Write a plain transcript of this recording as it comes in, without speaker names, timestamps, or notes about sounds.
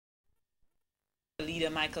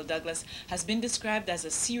leader Michael Douglas has been described as a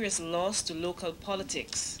serious loss to local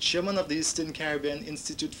politics. Chairman of the Eastern Caribbean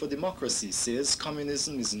Institute for Democracy says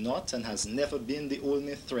communism is not and has never been the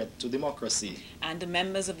only threat to democracy. And the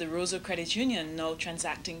members of the Rosie Credit Union now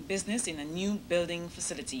transacting business in a new building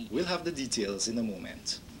facility. We'll have the details in a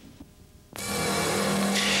moment.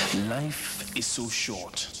 Life is so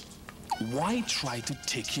short. Why try to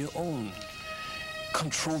take your own?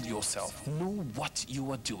 Control yourself. Know what you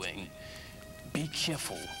are doing. Be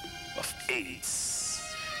careful of AIDS.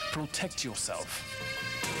 Protect yourself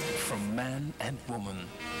from man and woman.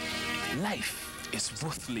 Life is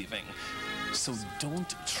worth living, so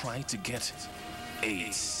don't try to get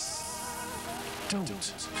AIDS.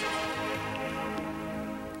 Don't.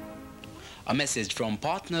 A message from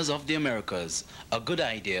Partners of the Americas, a good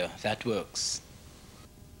idea that works.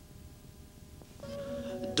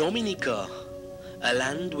 Dominica, a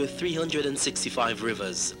land with 365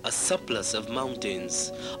 rivers, a surplus of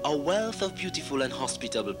mountains, a wealth of beautiful and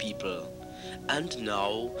hospitable people. And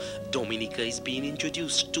now, Dominica is being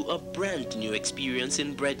introduced to a brand new experience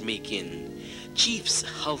in bread making. Chief's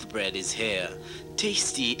Health Bread is here,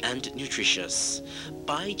 tasty and nutritious.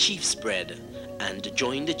 Buy Chief's Bread and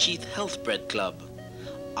join the Chief Health Bread Club.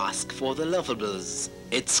 Ask for the Lovables,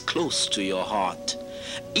 it's close to your heart.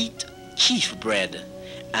 Eat Chief Bread,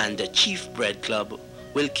 and the Chief Bread Club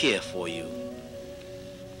will care for you.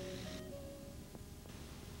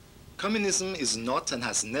 Communism is not and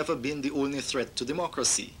has never been the only threat to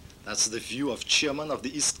democracy. That's the view of Chairman of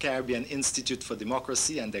the East Caribbean Institute for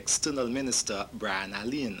Democracy and External Minister Brian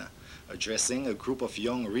Alleyne. Addressing a group of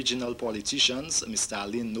young regional politicians, Mr.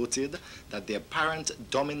 Alleyne noted that the apparent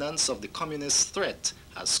dominance of the communist threat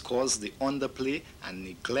has caused the underplay and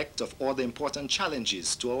neglect of all the important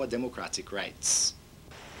challenges to our democratic rights.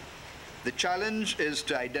 The challenge is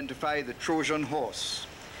to identify the Trojan horse,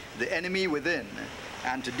 the enemy within,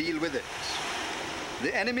 and to deal with it.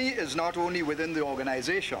 The enemy is not only within the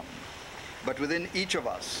organization, but within each of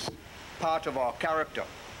us, part of our character.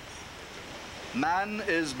 Man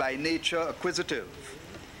is by nature acquisitive,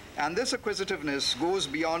 and this acquisitiveness goes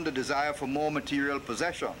beyond the desire for more material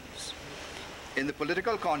possessions. In the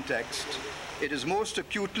political context, it is most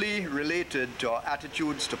acutely related to our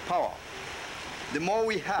attitudes to power. The more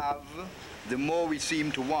we have, the more we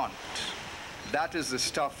seem to want. That is the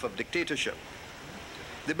stuff of dictatorship.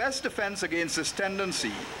 The best defense against this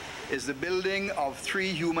tendency is the building of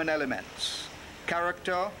three human elements: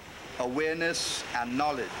 character, awareness, and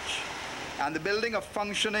knowledge, and the building of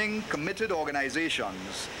functioning, committed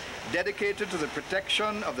organizations dedicated to the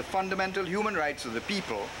protection of the fundamental human rights of the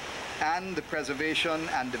people and the preservation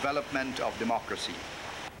and development of democracy.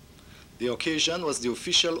 The occasion was the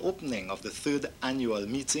official opening of the 3rd annual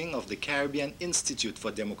meeting of the Caribbean Institute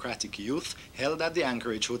for Democratic Youth held at the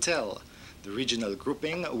Anchorage Hotel. The regional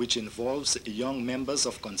grouping, which involves young members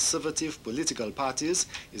of conservative political parties,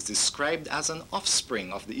 is described as an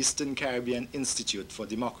offspring of the Eastern Caribbean Institute for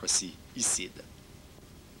Democracy, ECID.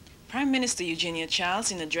 Prime Minister Eugenia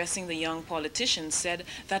Charles, in addressing the young politicians, said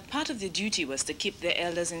that part of their duty was to keep their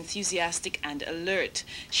elders enthusiastic and alert.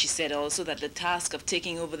 She said also that the task of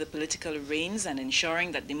taking over the political reins and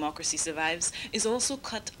ensuring that democracy survives is also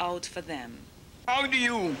cut out for them. How do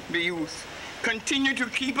you, the youth, continue to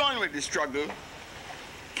keep on with the struggle,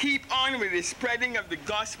 keep on with the spreading of the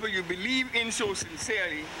gospel you believe in so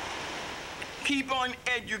sincerely, keep on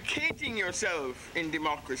educating yourself in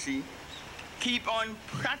democracy, keep on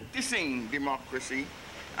practicing democracy,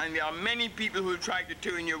 and there are many people who will try to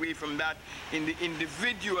turn you away from that in the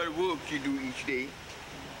individual work you do each day.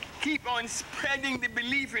 Keep on spreading the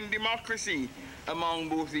belief in democracy among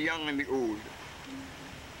both the young and the old.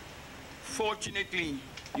 Fortunately,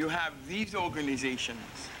 you have these organizations.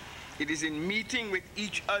 It is in meeting with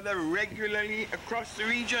each other regularly across the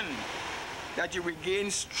region that you will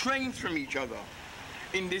gain strength from each other,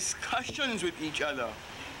 in discussions with each other,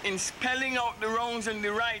 in spelling out the wrongs and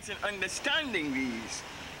the rights and understanding these.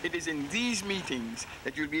 It is in these meetings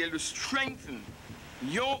that you'll be able to strengthen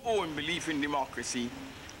your own belief in democracy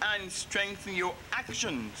and strengthen your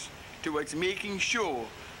actions towards making sure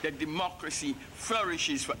that democracy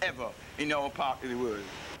flourishes forever in our part of the world.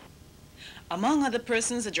 Among other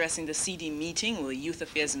persons addressing the CD meeting were Youth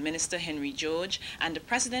Affairs Minister Henry George and the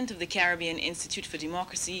President of the Caribbean Institute for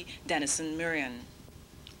Democracy, Denison Murian.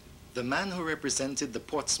 The man who represented the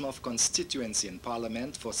Portsmouth constituency in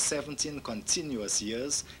Parliament for 17 continuous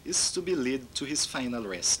years is to be laid to his final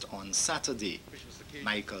rest on Saturday.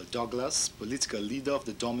 Michael Douglas, political leader of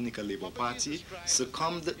the Dominica Labour Party,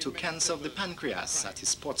 succumbed to cancer of the pancreas at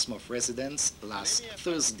his Portsmouth residence last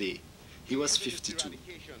Thursday. He was 52.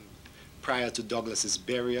 Prior to Douglas's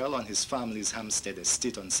burial on his family's Hampstead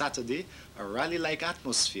estate on Saturday, a rally-like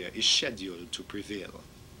atmosphere is scheduled to prevail.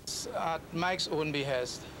 At Mike's own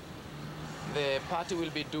behest, the party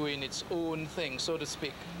will be doing its own thing, so to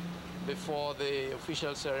speak, before the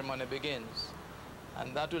official ceremony begins.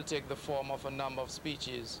 And that will take the form of a number of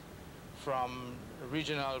speeches from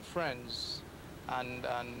regional friends and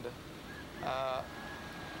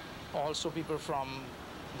also people from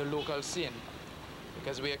the local scene,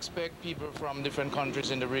 because we expect people from different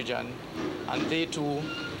countries in the region, and they too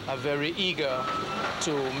are very eager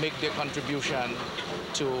to make their contribution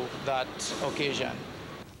to that occasion.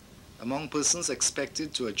 Among persons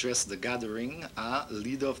expected to address the gathering are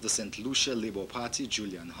leader of the St. Lucia Labour Party,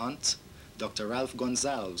 Julian Hunt, Dr. Ralph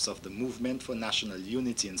Gonzalez of the Movement for National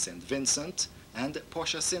Unity in St. Vincent, and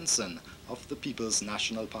Portia Simpson of the People's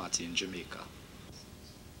National Party in Jamaica.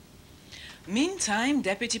 Meantime,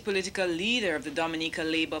 Deputy Political Leader of the Dominica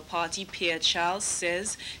Labour Party, Pierre Charles,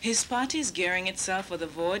 says his party is gearing itself for the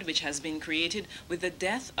void which has been created with the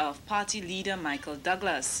death of party leader Michael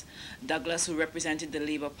Douglas. Douglas, who represented the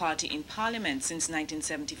Labour Party in Parliament since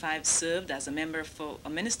 1975, served as a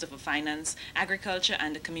Minister for Finance, Agriculture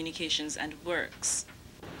and Communications and Works.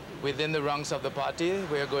 Within the ranks of the party,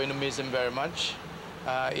 we are going to miss him very much.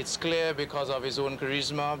 It's clear because of his own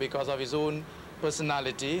charisma, because of his own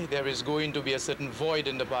personality, there is going to be a certain void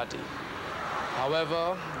in the party.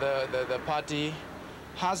 However, the party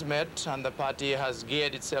has met and the party has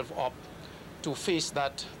geared itself up to face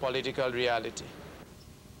that political reality.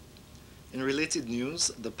 In related news,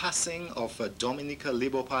 the passing of a Dominica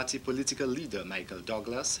Labour Party political leader, Michael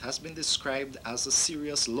Douglas, has been described as a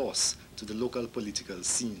serious loss to the local political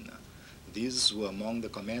scene. These were among the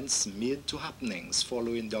comments made to happenings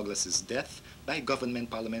following Douglas's death by government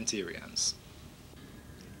parliamentarians.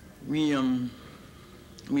 We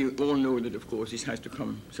all know that, of course, this has to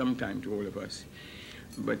come sometime to all of us,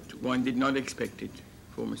 but one did not expect it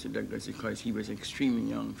for Mr. Douglas because he was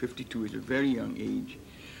extremely young. 52 is a very young age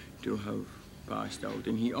to have passed out,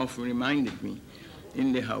 and he often reminded me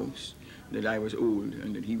in the house that I was old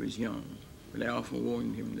and that he was young, but I often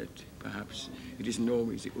warned him that perhaps it isn't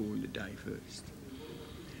always the old that die first.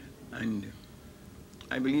 And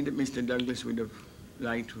I believe that Mr. Douglas would have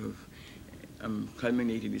liked to have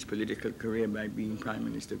culminated his political career by being Prime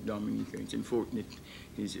Minister of Dominica. It's unfortunate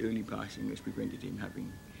his early passing has prevented him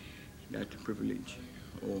having that privilege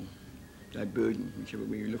or that burden, whichever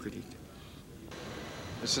way you look at it.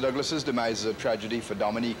 Mr. Douglas's demise is a tragedy for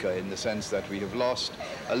Dominica in the sense that we have lost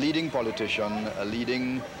a leading politician, a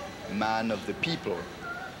leading man of the people,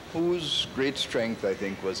 whose great strength, I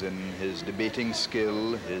think, was in his debating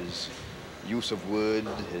skill, his use of word,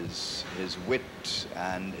 his wit,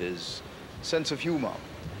 and his sense of humor,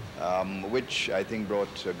 which I think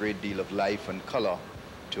brought a great deal of life and color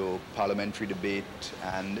to parliamentary debate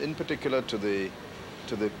and in particular to the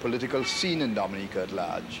political scene in Dominica at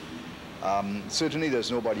large. Certainly there's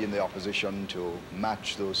nobody in the opposition to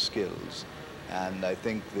match those skills, and I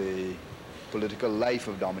think the political life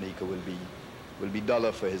of Dominica will be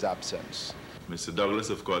duller for his absence. Mr. Douglas,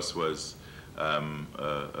 of course, was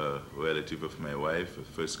a relative of my wife, a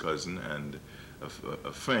first cousin, and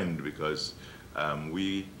a friend, because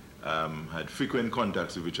we had frequent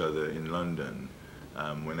contacts with each other in London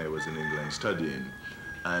when I was in England studying.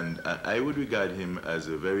 And I would regard him as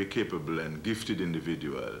a very capable and gifted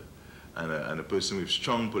individual and a person with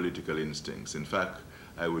strong political instincts. In fact,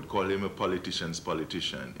 I would call him a politician's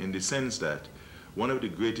politician, in the sense that one of the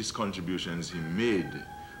greatest contributions he made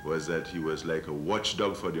was that he was like a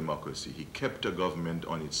watchdog for democracy. He kept a government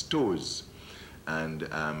on its toes. And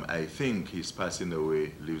I think his passing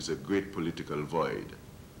away leaves a great political void.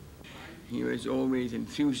 He was always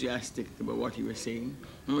enthusiastic about what he was saying.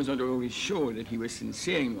 One was not always sure that he was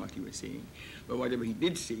sincere in what he was saying, but whatever he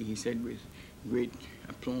did say, he said with great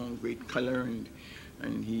aplomb, great color,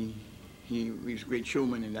 and he was a great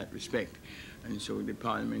showman in that respect. And so the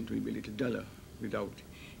Parliament will be a little duller without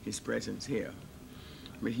his presence here.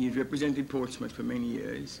 But he's represented Portsmouth for many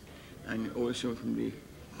years, and also from the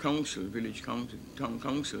council, village council, town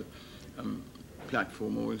council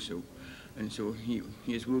platform also. And so he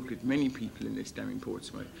has worked with many people in this time in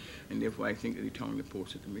Portsmouth, and therefore I think that the town of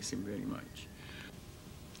Portsmouth will miss him very much.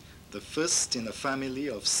 The first in a family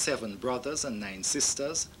of 7 brothers and 9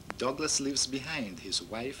 sisters, Douglas leaves behind his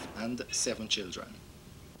wife and 7 children.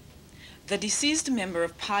 The deceased Member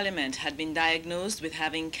of Parliament had been diagnosed with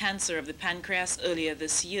having cancer of the pancreas earlier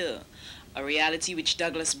this year, a reality which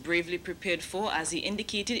Douglas bravely prepared for, as he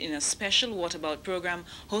indicated in a special What About program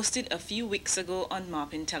hosted a few weeks ago on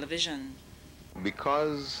Marpin Television.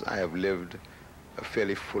 Because I have lived a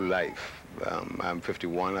fairly full life. I'm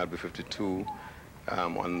 51, I'll be 52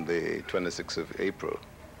 on the 26th of April.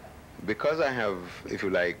 Because I have, if you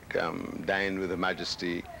like, dined with Her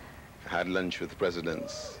Majesty, had lunch with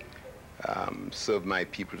presidents, served my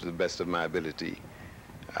people to the best of my ability,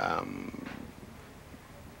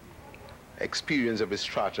 experienced every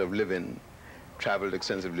strata of living, traveled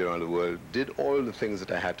extensively around the world, did all the things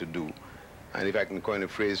that I had to do. And if I can coin a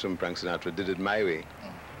phrase from Frank Sinatra, did it my way.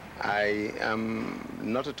 I am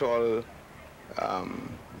not at all,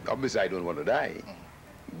 obviously I don't want to die,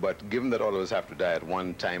 but given that all of us have to die at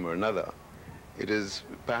one time or another, it is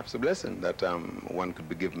perhaps a blessing that one could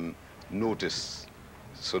be given notice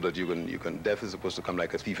so that death is supposed to come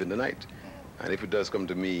like a thief in the night. And if it does come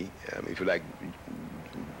to me, if you like,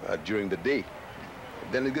 during the day,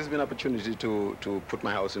 then it gives me an opportunity to put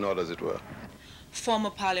my house in order, as it were. Former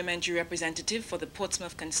parliamentary representative for the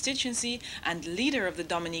Portsmouth constituency and leader of the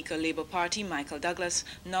Dominica Labour Party, Michael Douglas,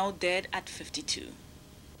 now dead at 52.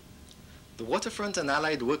 The Waterfront and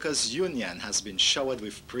Allied Workers Union has been showered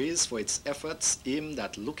with praise for its efforts aimed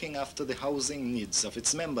at looking after the housing needs of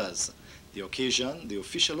its members. The occasion, the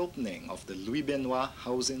official opening of the Louis Benoit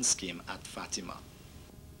housing scheme at Fatima.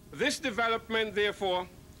 This development, therefore,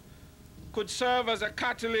 could serve as a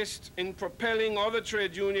catalyst in propelling other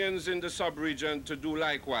trade unions in the sub-region to do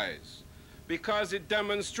likewise, because it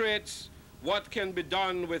demonstrates what can be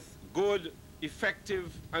done with good,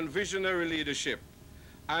 effective, and visionary leadership,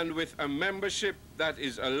 and with a membership that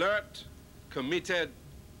is alert, committed,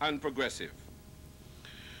 and progressive.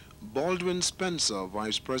 Baldwin Spencer,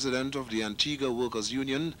 Vice President of the Antigua Workers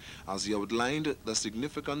Union, as he outlined the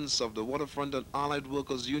significance of the Waterfront and Allied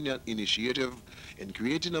Workers Union initiative in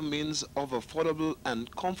creating a means of affordable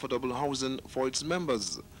and comfortable housing for its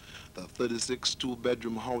members. The 36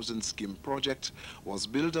 two-bedroom housing scheme project was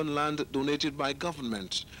built on land donated by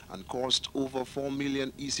government and cost over 4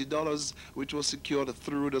 million EC dollars, which was secured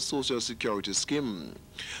through the Social Security scheme.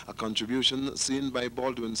 A contribution seen by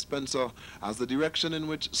Baldwin Spencer as the direction in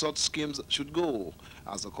which such schemes should go,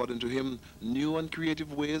 as according to him, new and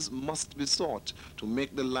creative ways must be sought to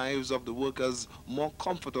make the lives of the workers more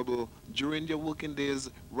comfortable during their working days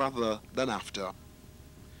rather than after.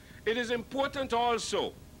 It is important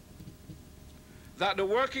also that the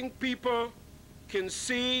working people can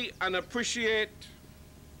see and appreciate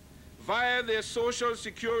via their social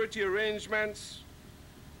security arrangements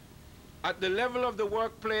at the level of the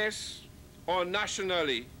workplace or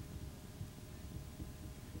nationally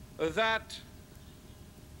that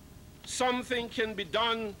something can be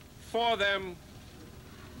done for them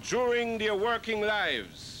during their working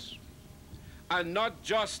lives and not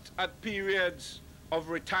just at periods of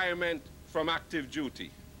retirement from active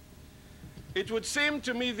duty. It would seem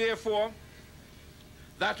to me, therefore,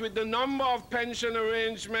 that with the number of pension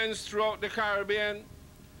arrangements throughout the Caribbean,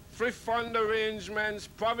 thrift fund arrangements,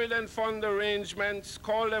 provident fund arrangements,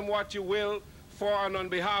 call them what you will, for and on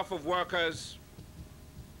behalf of workers,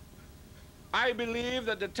 I believe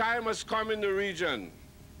that the time has come in the region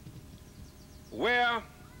where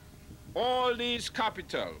all these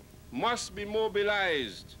capital must be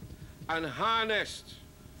mobilized and harnessed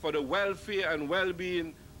for the welfare and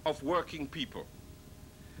well-being of working people.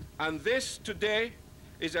 And this today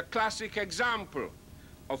is a classic example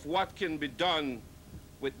of what can be done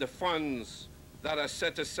with the funds that are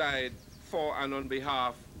set aside for and on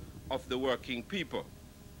behalf of the working people.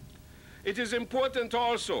 It is important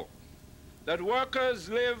also that workers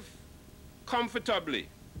live comfortably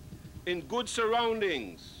in good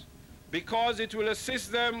surroundings because it will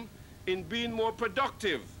assist them in being more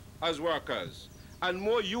productive as workers and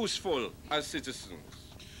more useful as citizens.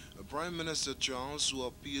 Prime Minister Charles, who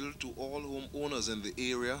appealed to all homeowners in the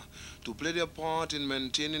area to play their part in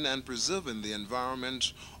maintaining and preserving the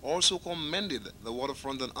environment, also commended the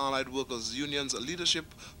Waterfront and Allied Workers Union's leadership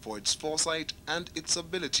for its foresight and its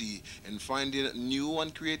ability in finding new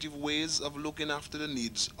and creative ways of looking after the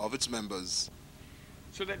needs of its members.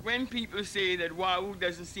 So that when people say that WAU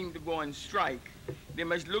doesn't seem to go on strike, they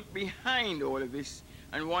must look behind all of this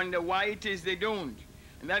and wonder why it is they don't.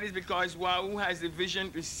 And that is because WAU has the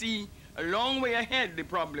vision to see a long way ahead the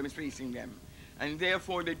problems facing them. And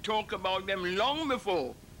therefore they talk about them long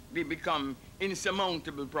before they become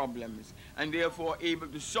insurmountable problems and therefore able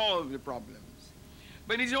to solve the problems.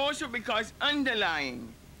 But it's also because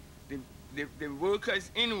underlying the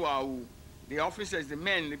workers in WAU, the officers, the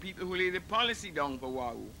men, the people who lay the policy down for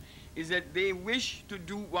WAU, is that they wish to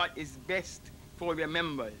do what is best for their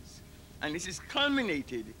members. And this is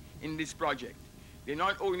culminated in this project. They're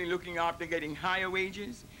not only looking after getting higher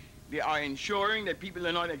wages, they are ensuring that people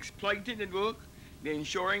are not exploited at work. They're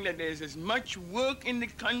ensuring that there's as much work in the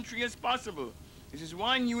country as possible This is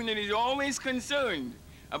one union is always concerned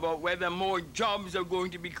about whether more jobs are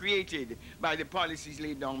going to be created by the policies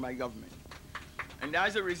laid down by government. And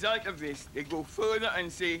as a result of this, they go further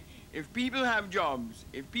and say, if people have jobs,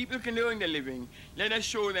 if people can earn a living, let us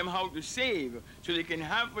show them how to save so they can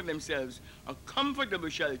have for themselves a comfortable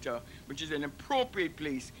shelter, which is an appropriate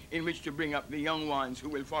place in which to bring up the young ones who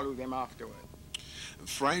will follow them afterward.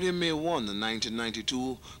 Friday, May 1,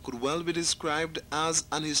 1992 could well be described as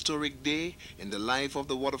an historic day in the life of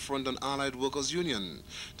the Waterfront and Allied Workers Union.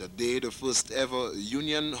 The day the first ever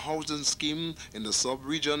union housing scheme in the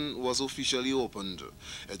sub-region was officially opened.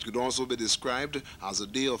 It could also be described as a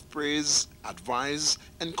day of praise, advice,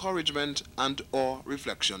 encouragement, and/or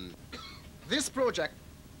reflection. This project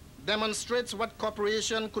demonstrates what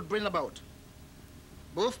cooperation could bring about.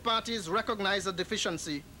 Both parties recognize the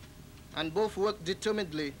deficiency and both work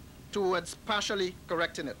determinedly towards partially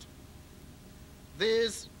correcting it.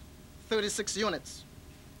 These 36 units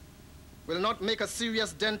will not make a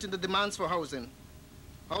serious dent in the demands for housing.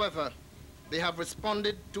 However, they have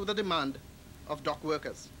responded to the demand of dock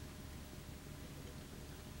workers.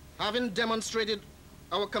 Having demonstrated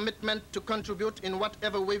our commitment to contribute in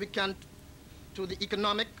whatever way we can to the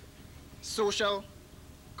economic, social,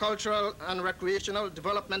 cultural, and recreational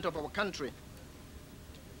development of our country,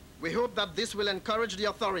 we hope that this will encourage the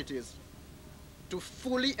authorities to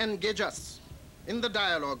fully engage us in the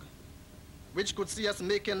dialogue which could see us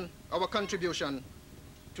making our contribution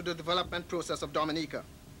to the development process of Dominica.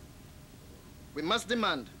 We must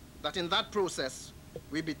demand that in that process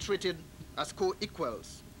we be treated as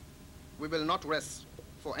co-equals. We will not rest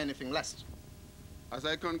for anything less. As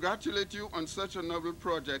I congratulate you on such a noble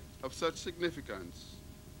project of such significance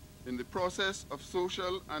in the process of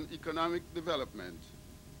social and economic development,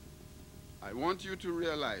 I want you to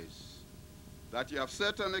realize that you have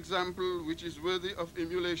set an example which is worthy of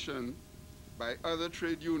emulation by other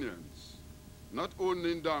trade unions, not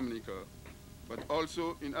only in Dominica, but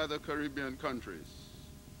also in other Caribbean countries.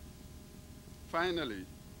 Finally,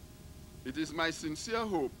 it is my sincere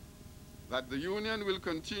hope that the union will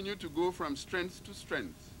continue to go from strength to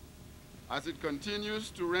strength as it continues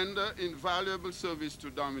to render invaluable service to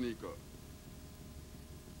Dominica.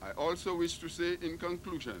 I also wish to say in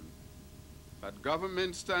conclusion that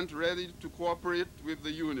government stands ready to cooperate with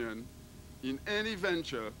the union in any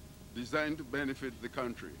venture designed to benefit the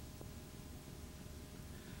country.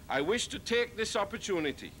 I wish to take this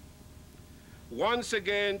opportunity once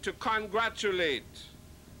again to congratulate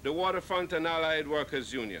the Waterfront and Allied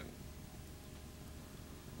Workers Union.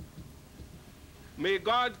 May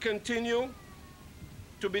God continue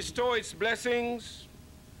to bestow its blessings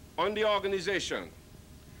on the organization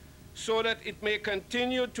so that it may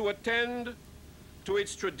continue to attend to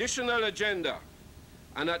its traditional agenda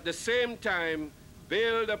and at the same time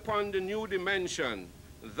build upon the new dimension,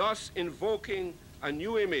 thus invoking a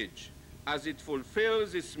new image as it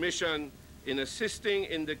fulfills its mission in assisting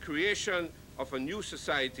in the creation of a new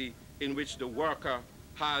society in which the worker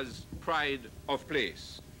has pride of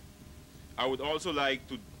place. I would also like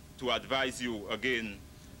to advise you again,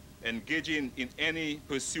 engaging in any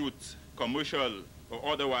pursuit, commercial or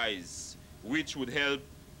otherwise, which would help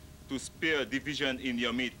to spare division in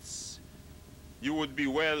your midst. You would be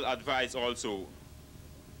well advised also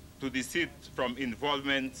to desist from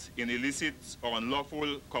involvement in illicit or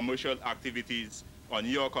unlawful commercial activities on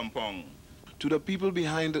your compound. To the people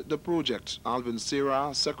behind the project, Alvin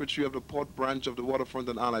Serra, Secretary of the Port Branch of the Waterfront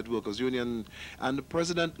and Allied Workers Union, and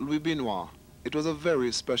President Louis Benoit, it was a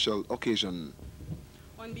very special occasion.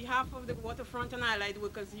 On behalf of the Waterfront and Allied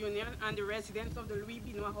Workers Union and the residents of the Louis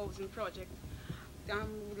Benoit Housing Project, we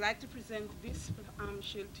would like to present this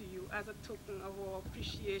shield to you as a token of our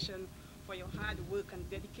appreciation for your hard work and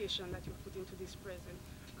dedication that you've put into this present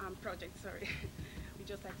project. We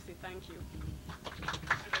just like to say thank you.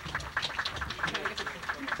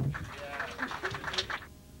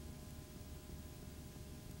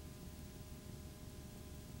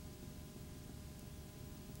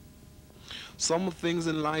 Some things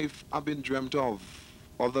in life have been dreamt of,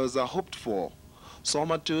 others are hoped for.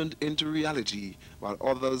 Some are turned into reality, while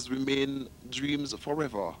others remain dreams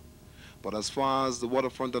forever. But as far as the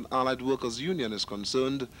Waterfront and Allied Workers Union is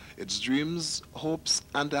concerned, its dreams, hopes,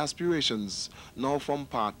 and aspirations now form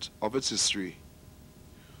part of its history.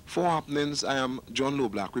 For Happenings, I am John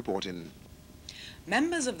Loblack reporting.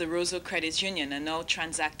 Members of the Roosevelt Credit Union are now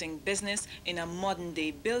transacting business in a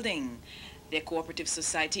modern-day building. Their cooperative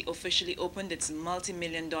society officially opened its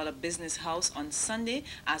multi-million-dollar business house on Sunday,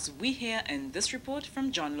 as we hear in this report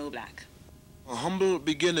from John Loblack. A humble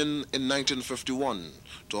beginning in 1951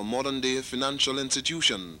 to a modern-day financial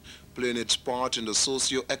institution, playing its part in the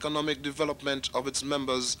socio-economic development of its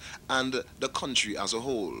members and the country as a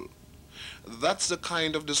whole. That's the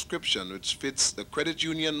kind of description which fits the credit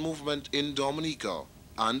union movement in Dominica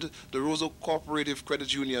and the Rosa Cooperative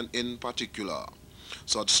Credit Union in particular.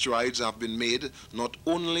 Such strides have been made not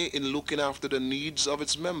only in looking after the needs of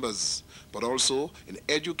its members, but also in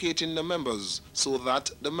educating the members so that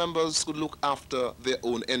the members could look after their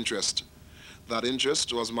own interest. That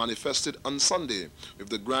interest was manifested on Sunday with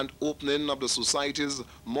the grand opening of the Society's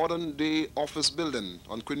modern-day office building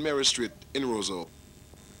on Queen Mary Street in Roseau.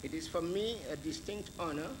 It is for me a distinct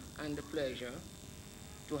honor and a pleasure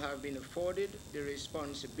to have been afforded the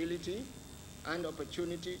responsibility and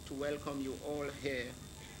opportunity to welcome you all here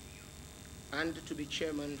and to be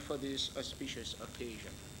chairman for this auspicious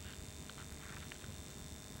occasion.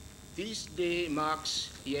 This day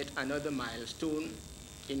marks yet another milestone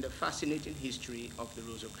in the fascinating history of the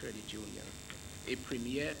Rosa Credit Union, a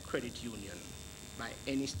premier credit union by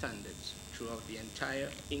any standards throughout the entire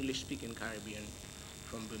English-speaking Caribbean,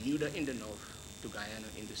 from Bermuda in the north to Guyana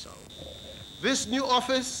in the south. This new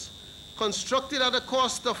office, constructed at a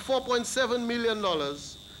cost of $4.7 million,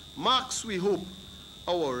 marks, we hope,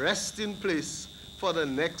 our resting place for the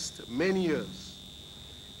next many years.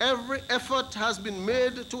 Every effort has been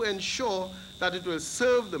made to ensure that it will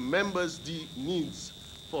serve the members' needs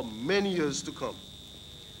for many years to come.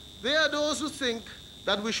 There are those who think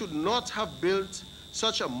that we should not have built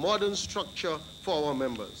such a modern structure for our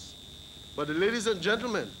members. But ladies and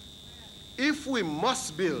gentlemen, if we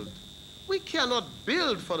must build, we cannot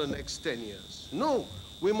build for the next 10 years. No,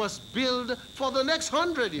 we must build for the next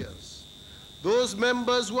 100 years. Those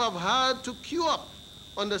members who have had to queue up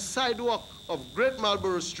on the sidewalk of Great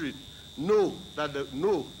Marlborough Street know that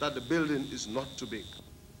the building is not too big.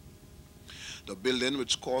 The building,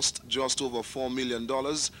 which cost just over $4 million,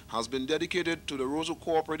 has been dedicated to the Rosa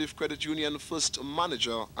Cooperative Credit Union first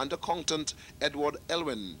manager and accountant Edward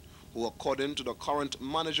Elwin, who, according to the current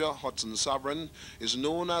manager, Hudson Sabrin, is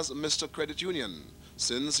known as Mr. Credit Union,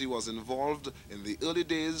 since he was involved in the early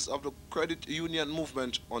days of the credit union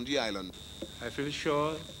movement on the island. I feel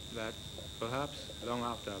sure that perhaps long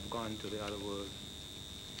after I've gone to the other world,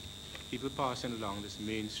 people passing along this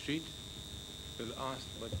main street will ask,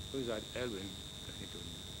 but who is that Elwin?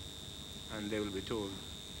 And they will be told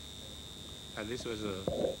that this was a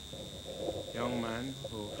young man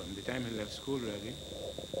who, from the time he left school really,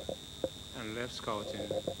 and left scouting,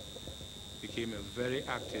 became a very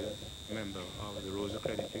active member of the Rosa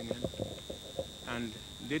Credit Union and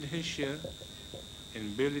did his share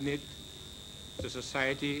in building it, the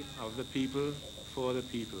society of the people, for the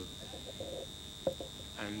people.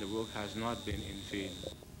 And the work has not been in vain.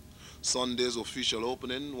 Sunday's official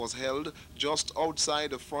opening was held just outside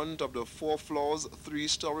the front of the 4 floors,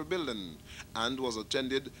 3-story building and was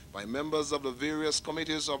attended by members of the various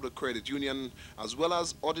committees of the credit union as well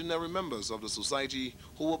as ordinary members of the society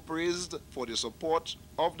who were praised for their support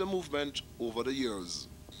of the movement over the years.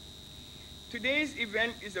 Today's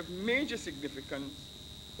event is of major significance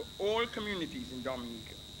for all communities in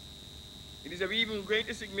Dominica. It is of even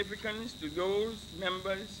greater significance to those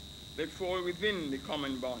members that fall within the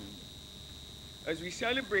common bond. As we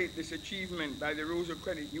celebrate this achievement by the Rosa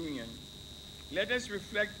Credit Union, let us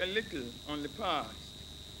reflect a little on the past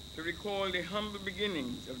to recall the humble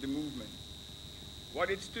beginnings of the movement, what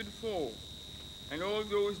it stood for, and all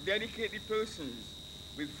those dedicated persons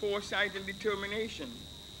with foresight and determination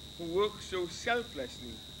who worked so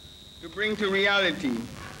selflessly to bring to reality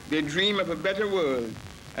their dream of a better world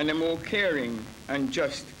and a more caring and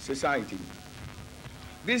just society.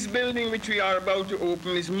 This building which we are about to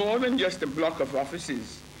open is more than just a block of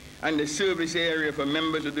offices and a service area for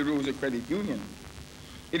members of the Rosa Credit Union.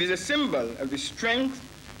 It is a symbol of the strength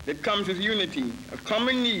that comes with unity, a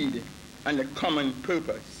common need, and a common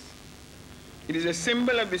purpose. It is a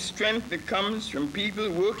symbol of the strength that comes from people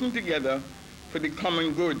working together for the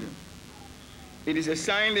common good. It is a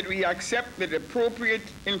sign that we accept that appropriate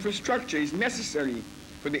infrastructure is necessary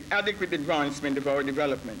for the adequate advancement of our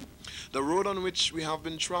development. The road on which we have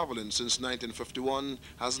been traveling since 1951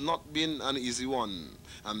 has not been an easy one,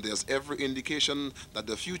 and there's every indication that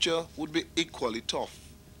the future would be equally tough.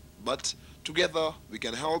 But together, we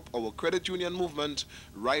can help our credit union movement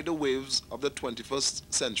ride the waves of the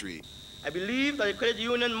 21st century. I believe that the credit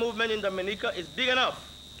union movement in Dominica is big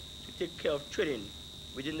enough to take care of trading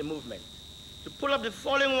within the movement, to pull up the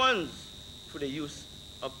falling ones through the use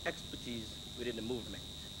of expertise within the movement.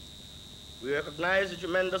 We recognize the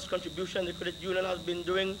tremendous contribution the credit union has been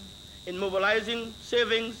doing in mobilizing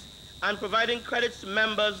savings and providing credits to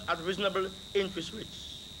members at reasonable interest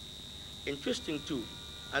rates. Interesting too,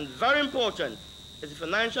 and very important, is the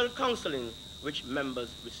financial counseling which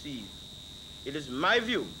members receive. It is my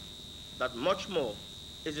view that much more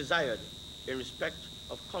is desired in respect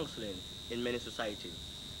of counseling in many societies.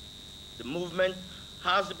 The movement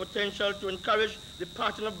has the potential to encourage the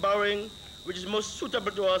pattern of borrowing which is most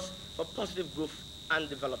suitable to us for positive growth and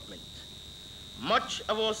development. Much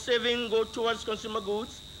of our savings go towards consumer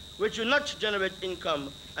goods which do not generate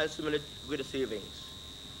income and stimulate greater savings.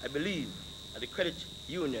 I believe that the credit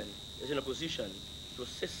union is in a position to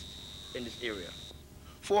assist in this area.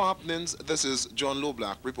 For Happenings, this is John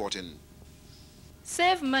Loblack reporting.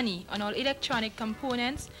 Save money on all electronic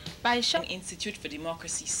components by Institute for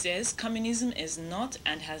Democracy says communism is not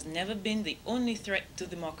and has never been the only threat to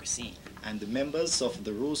democracy. And the members of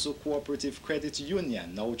the Rosso Cooperative Credit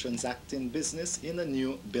Union now transacting business in a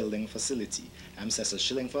new building facility. I'm Cecil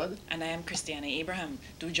Shillingford. And I am Christiana Abraham.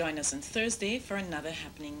 Do join us on Thursday for another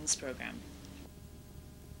Happenings program.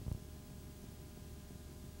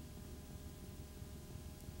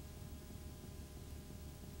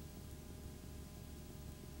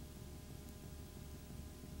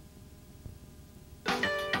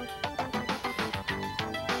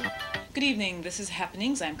 Good evening, this is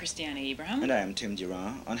Happenings. I'm Christiana Abraham. And I am Tim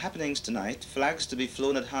Durant. On Happenings tonight, flags to be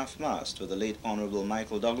flown at half-mast with the late Honourable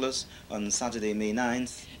Michael Douglas on Saturday, May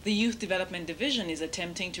 9th. The Youth Development Division is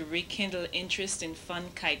attempting to rekindle interest in fun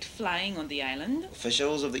kite flying on the island.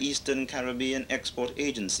 Officials of the Eastern Caribbean Export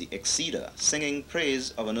Agency, EXIDA, singing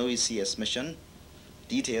praise of an OECS mission.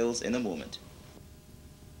 Details in a moment.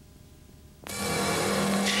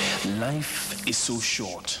 Life is so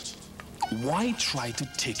short. Why try to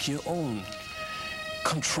take your own?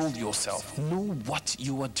 Control yourself. Know what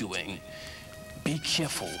you are doing. Be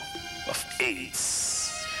careful of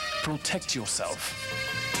AIDS. Protect yourself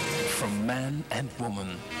from man and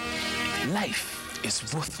woman. Life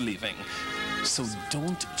is worth living, so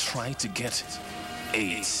don't try to get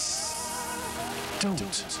AIDS.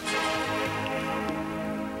 Don't.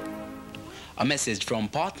 A message from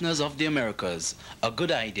Partners of the Americas. A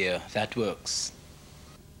good idea that works.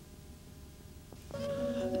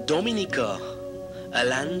 Dominica, a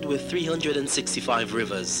land with 365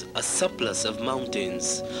 rivers, a surplus of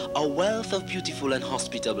mountains, a wealth of beautiful and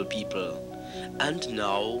hospitable people. And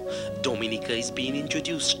now, Dominica is being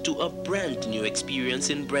introduced to a brand new experience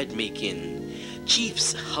in bread making.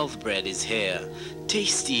 Chief's Health Bread is here,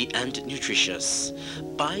 tasty and nutritious.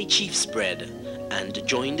 Buy Chief's Bread and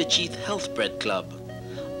join the Chief Health Bread Club.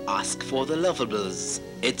 Ask for the Lovables,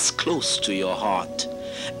 it's close to your heart.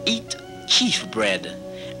 Eat Chief Bread,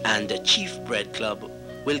 and the Chief Bread Club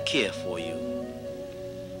will care for you.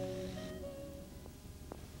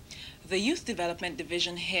 The Youth Development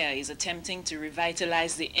Division here is attempting to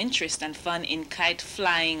revitalize the interest and fun in kite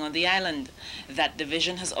flying on the island. That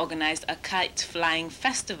division has organized a kite flying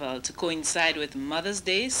festival to coincide with Mother's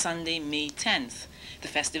Day, Sunday, May 10th. The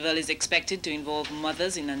festival is expected to involve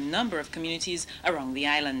mothers in a number of communities around the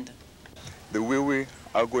island. The way we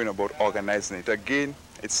are going about organizing it, again,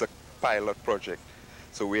 it's a pilot project.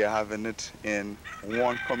 So we are having it in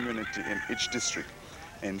one community in each district.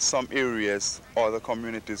 In some areas, other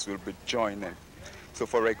communities will be joining. So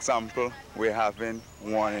for example, we're having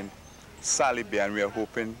one in Salibi, and we are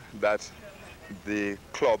hoping that the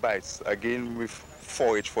clubites, again with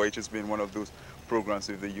 4-H, 4-H has been one of those programs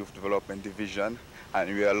with the Youth Development Division, and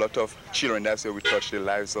we are a lot of children, that's where we touch the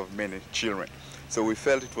lives of many children. So we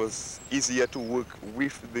felt it was easier to work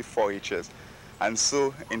with the 4-Hers. And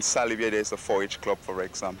so in Salivia, there's a 4-H club, for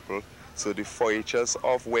example. So the 4-Hers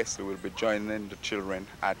of Wesley will be joining the children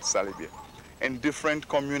at Salivia. In different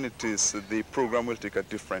communities, the program will take a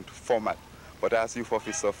different format. But as youth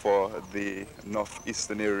officer for the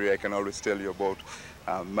northeastern area, I can always tell you about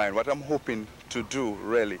mine. What I'm hoping to do,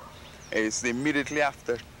 really, is immediately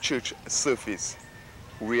after church service,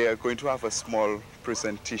 we are going to have a small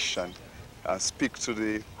presentation. Speak to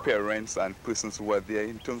the parents and persons who are there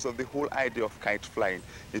in terms of the whole idea of kite flying.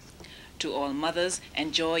 To all mothers,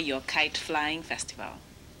 enjoy your kite flying festival.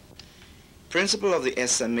 Principal of the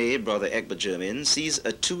SMA, Brother Egbert Germain, sees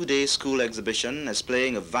a 2-day school exhibition as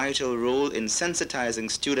playing a vital role in sensitizing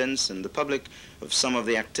students and the public of some of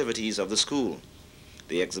the activities of the school.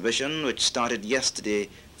 The exhibition, which started yesterday,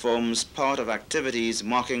 forms part of activities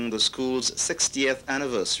marking the school's 60th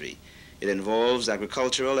anniversary. It involves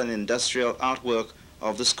agricultural and industrial artwork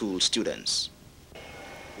of the school students.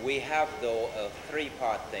 We have, though, a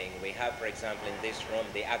three-part thing. We have, for example, in this room,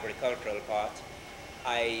 the agricultural part.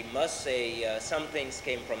 I must say some things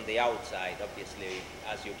came from the outside. Obviously,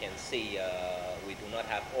 as you can see, we do not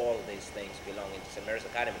have all these things belonging to St. Mary's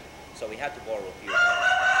Academy. so we had to borrow a few things.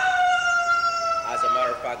 As a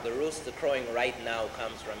matter of fact, the rooster crowing right now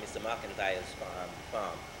comes from Mr. McIntyre's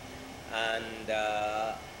farm. And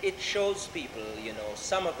it shows people, you know,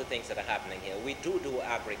 some of the things that are happening here. We do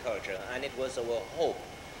agriculture, and it was our hope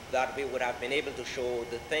that we would have been able to show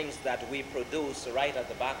the things that we produce right at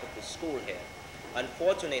the back of the school here.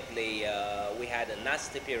 Unfortunately, we had a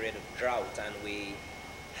nasty period of drought, and we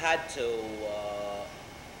had to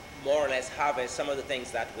more or less harvest some of the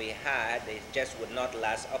things that we had. They just would not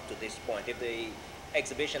last up to this point. If the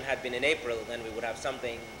exhibition had been in April, then we would have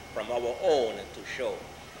something from our own to show.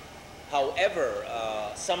 However,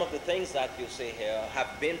 some of the things that you see here have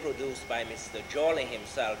been produced by Mr. Jolly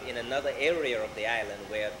himself in another area of the island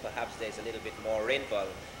where perhaps there's a little bit more rainfall.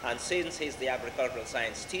 And since he's the agricultural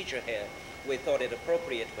science teacher here, we thought it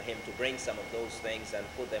appropriate for him to bring some of those things and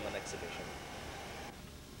put them on exhibition.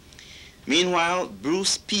 Meanwhile,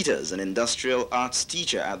 Bruce Peters, an industrial arts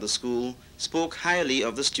teacher at the school, spoke highly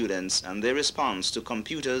of the students and their response to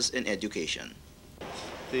computers in education.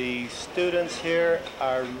 The students here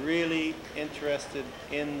are really interested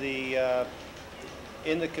in the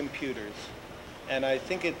computers, and I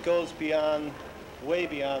think it goes beyond, way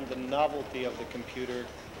beyond the novelty of the computer.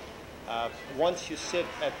 Once you sit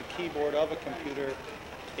at the keyboard of a computer,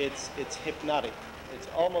 it's hypnotic. It's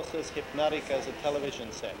almost as hypnotic as a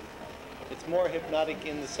television set. It's more hypnotic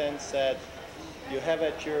in the sense that you have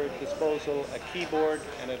at your disposal a keyboard,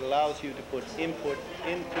 and it allows you to put input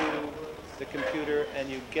into the computer, and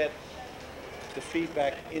you get the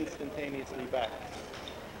feedback instantaneously back.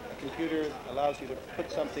 A computer allows you to put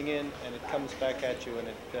something in, and it comes back at you. And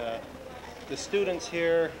the students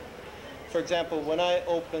here, for example, when I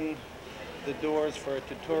open the doors for a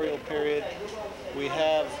tutorial period, we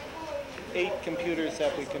have 8 computers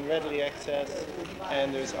that we can readily access,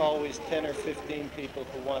 and there's always 10 or 15 people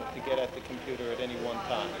who want to get at the computer at any one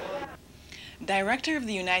time. Director of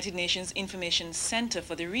the United Nations Information Center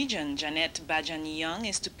for the region, Janet Bajan-Young,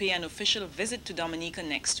 is to pay an official visit to Dominica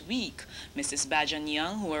next week. Mrs.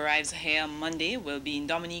 Bajan-Young, who arrives here Monday, will be in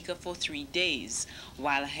Dominica for 3 days.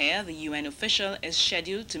 While here, the UN official is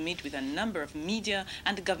scheduled to meet with a number of media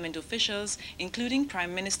and government officials, including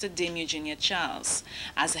Prime Minister Dame Eugenia Charles.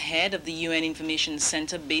 As head of the UN Information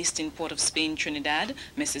Center based in Port of Spain, Trinidad,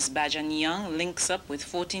 Mrs. Bajan-Young links up with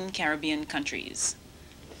 14 Caribbean countries.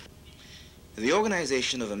 The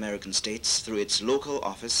Organization of American States, through its local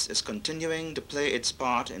office, is continuing to play its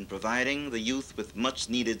part in providing the youth with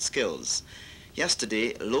much-needed skills.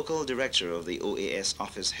 Yesterday, local director of the OAS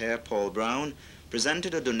office here, Paul Brown,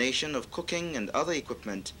 presented a donation of cooking and other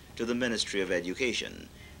equipment to the Ministry of Education.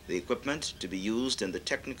 The equipment, to be used in the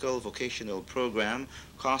technical vocational program,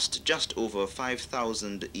 cost just over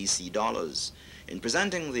 5,000 EC dollars. In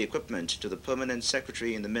presenting the equipment to the Permanent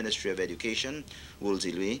Secretary in the Ministry of Education,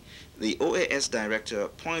 Woolsey Louis, the OAS director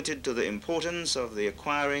pointed to the importance of the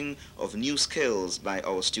acquiring of new skills by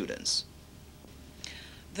our students.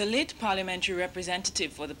 The late parliamentary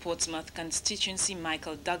representative for the Portsmouth constituency,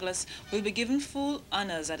 Michael Douglas, will be given full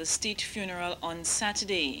honors at a state funeral on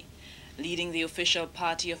Saturday. Leading the official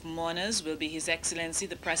party of mourners will be His Excellency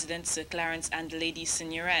the President Sir Clarence and Lady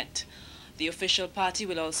Signorette. The official party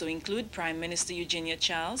will also include Prime Minister Eugenia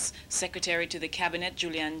Charles, Secretary to the Cabinet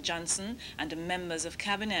Julian Johnson, and members of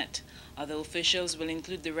Cabinet. Other officials will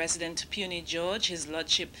include the resident Peony George, His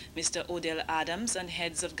Lordship Mr. Odell Adams, and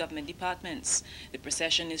heads of government departments. The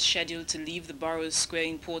procession is scheduled to leave the Burroughs Square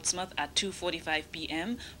in Portsmouth at 2:45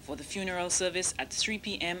 p.m. for the funeral service at 3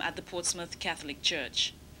 p.m. at the Portsmouth Catholic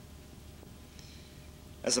Church.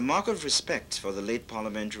 As a mark of respect for the late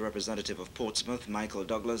parliamentary representative of Portsmouth, Michael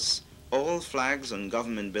Douglas, all flags on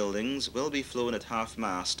government buildings will be flown at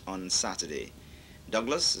half-mast on Saturday.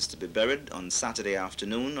 Douglas is to be buried on Saturday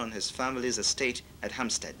afternoon on his family's estate at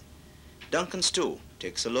Hampstead. Duncan Stowe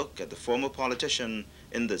takes a look at the former politician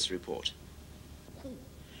in this report.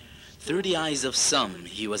 Through the eyes of some,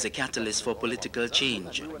 he was a catalyst for political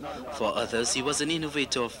change. For others, he was an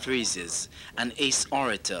innovator of phrases, an ace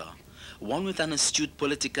orator, one with an astute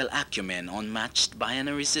political acumen unmatched by an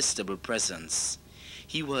irresistible presence.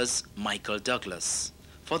 He was Michael Douglas.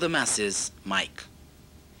 For the masses, Mike.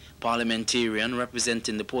 Parliamentarian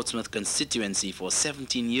representing the Portsmouth constituency for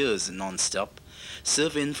 17 years non-stop,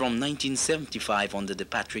 serving from 1975 under the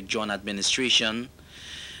Patrick John administration,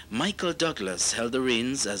 Michael Douglas held the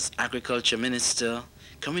reins as Agriculture Minister,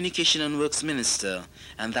 Communication and Works Minister,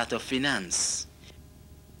 and that of Finance.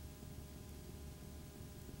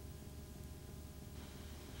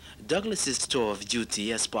 Douglas's tour of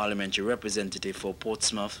duty as parliamentary representative for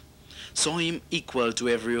Portsmouth saw him equal to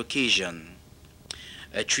every occasion.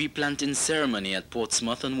 A tree planting ceremony at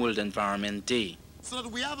Portsmouth on World Environment Day, so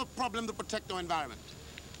that we have a problem to protect our environment.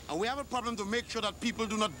 And we have a problem to make sure that people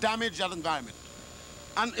do not damage that environment.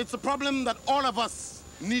 And it's a problem that all of us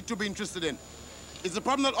need to be interested in. It's a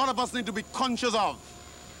problem that all of us need to be conscious of.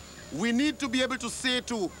 We need to be able to say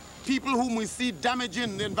to people whom we see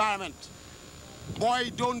damaging the environment,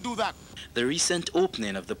 boy, don't do that. The recent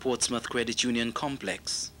opening of the Portsmouth Credit Union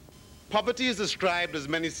complex. Poverty is described as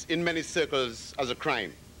in many circles as a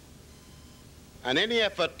crime. And any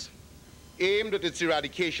effort aimed at its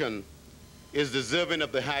eradication is deserving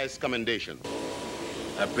of the highest commendation.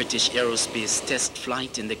 A British aerospace test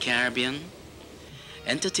flight in the Caribbean.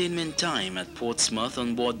 Entertainment time at Portsmouth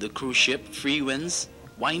on board the cruise ship Free Winds.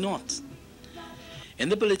 Why not? In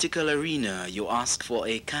the political arena, you ask for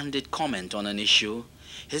a candid comment on an issue.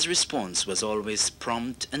 His response was always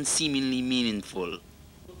prompt and seemingly meaningful.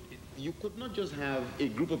 You could not just have a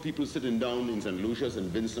group of people sitting down in St. Lucia's and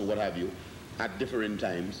Vincent, what have you, at different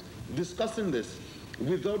times, discussing this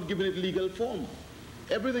without giving it legal form.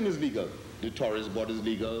 Everything is legal. The tourist board is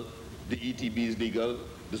legal, the ETB is legal,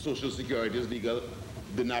 the Social Security is legal,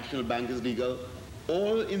 the National Bank is legal.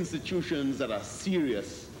 All institutions that are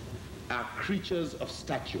serious are creatures of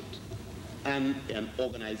statute. And an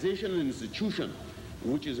organization, an institution,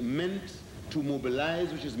 which is meant to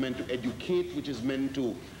mobilize, which is meant to educate, which is meant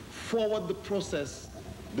to forward the process,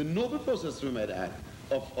 the noble process, we might add,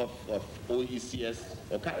 of OECS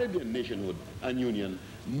or Caribbean nationhood and union,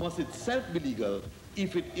 must itself be legal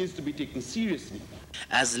if it is to be taken seriously.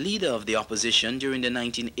 As leader of the opposition during the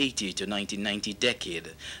 1980 to 1990 decade,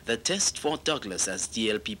 the test for Douglas as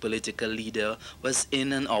DLP political leader was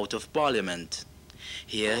in and out of Parliament.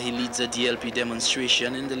 Here he leads a DLP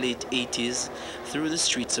demonstration in the late 80s through the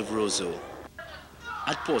streets of Roseau.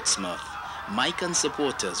 At Portsmouth, Mike and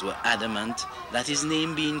supporters were adamant that his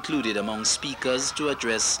name be included among speakers to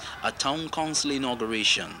address a town council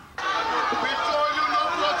inauguration. We told you no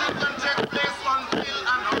project can take place until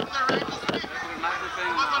and have the right to speak.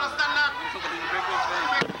 You must understand that.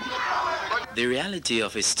 The reality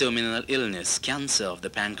of his terminal illness, cancer of the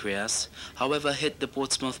pancreas, however, hit the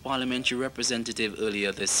Portsmouth parliamentary representative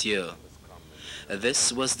earlier this year.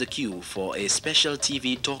 This was the cue for a special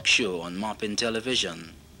TV talk show on Mappin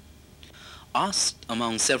Television. Asked,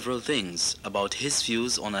 among several things, about his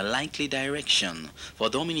views on a likely direction for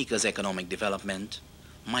Dominica's economic development,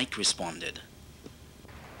 Mike responded.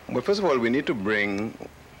 Well, first of all, we need to bring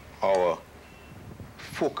our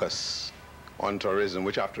focus on tourism,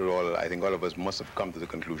 which after all, I think all of us must have come to the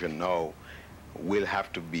conclusion now, will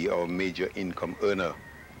have to be our major income earner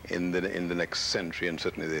in the next century, and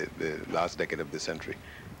certainly the last decade of the century.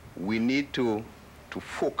 We need to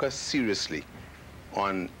focus seriously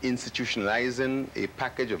on institutionalizing a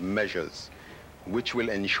package of measures which will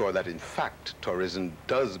ensure that, in fact, tourism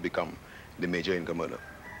does become the major income earner.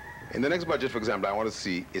 In the next budget, for example, I want to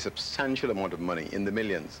see a substantial amount of money, in the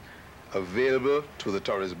millions, available to the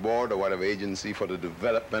tourist board or whatever agency for the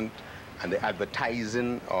development and the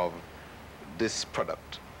advertising of this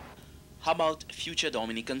product. How about future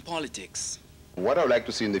Dominican politics? What I would like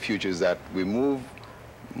to see in the future is that we move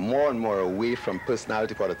more and more away from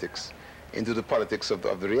personality politics into the politics of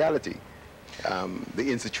the reality. The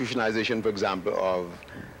institutionalization, for example,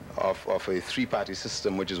 of a three-party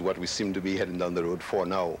system, which is what we seem to be heading down the road for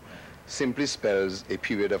now, simply spells a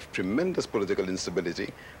period of tremendous political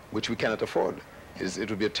instability, which we cannot afford. It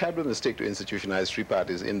would be a terrible mistake to institutionalize three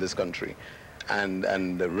parties in this country and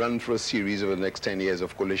run for a series over the next 10 years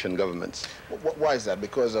of coalition governments. Why is that?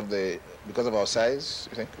 Because of our size,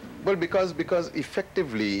 you think? Well, because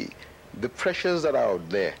effectively the pressures that are out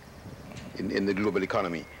there in the global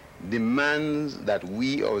economy demands that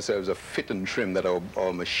we ourselves are fit and trim, that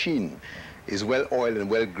our machine is well oiled and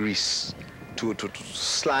well greased to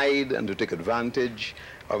slide and to take advantage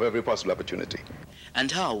of every possible opportunity.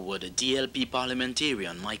 And how would DLP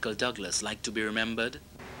parliamentarian Michael Douglas like to be remembered?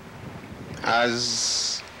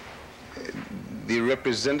 As the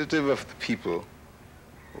representative of the people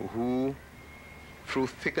who, through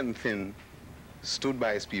thick and thin, stood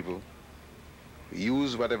by his people,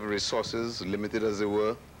 used whatever resources, limited as they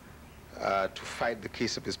were, to fight the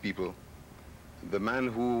case of his people. The man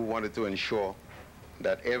who wanted to ensure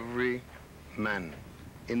that every man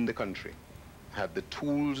in the country had the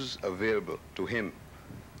tools available to him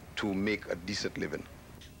to make a decent living.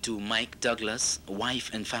 To Mike Douglas, wife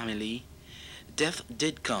and family, death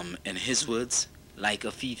did come, in his words, like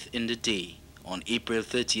a thief in the day on April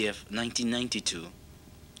 30th, 1992.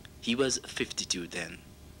 He was 52 then.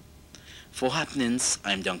 For Happenings,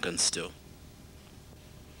 I'm Duncan Stowe.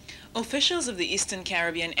 Officials of the Eastern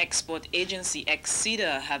Caribbean Export Agency,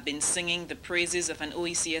 EXCEDA, have been singing the praises of an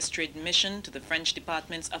OECS trade mission to the French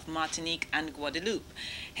departments of Martinique and Guadeloupe.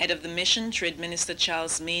 Head of the mission, Trade Minister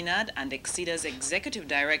Charles Maynard, and EXCEDA's Executive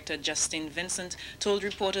Director Justin Vincent told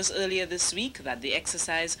reporters earlier this week that the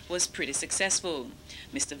exercise was pretty successful.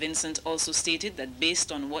 Mr. Vincent also stated that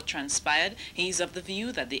based on what transpired, he is of the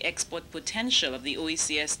view that the export potential of the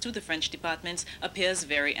OECS to the French departments appears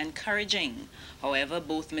very encouraging. However,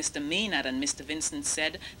 both Mr. Maynard and Mr. Vincent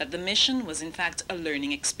said that the mission was in fact a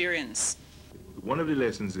learning experience. One of the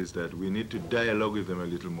lessons is that we need to dialogue with them a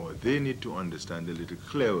little more. They need to understand a little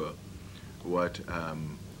clearer what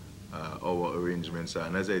our arrangements are.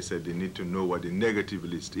 And as I said, they need to know what the negative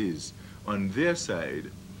list is. On their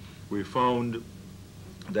side, we found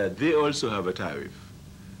that they also have a tariff.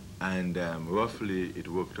 And roughly it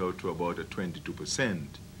worked out to about a 22%.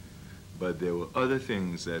 But there were other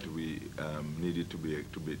things that we needed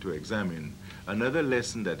to examine. Another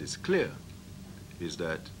lesson that is clear is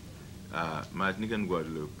that Martinique and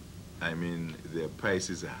Guadeloupe, their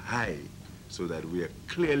prices are high, so that we are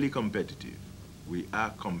clearly competitive. We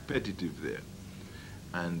are competitive there.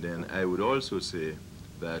 And then I would also say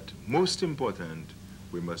that most important,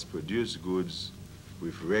 we must produce goods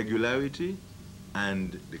with regularity,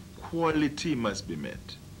 and the quality must be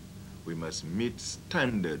met. We must meet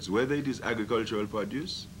standards, whether it is agricultural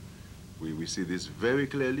produce, we see this very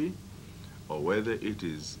clearly, or whether it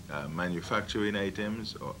is manufacturing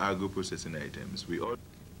items or agro-processing items.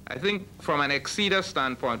 I think from an EXCEDA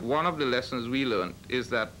standpoint, one of the lessons we learned is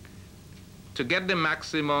that to get the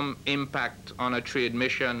maximum impact on a trade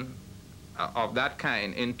mission of that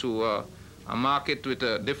kind into a market with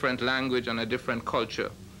a different language and a different culture,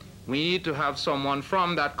 we need to have someone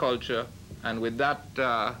from that culture and with that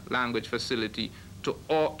language facility to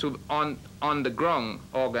on the ground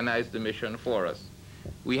organize the mission for us.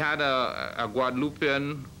 We had a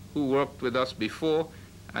Guadeloupean who worked with us before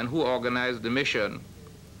and who organized the mission.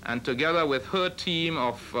 And together with her team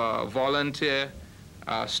of volunteer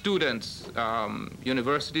students,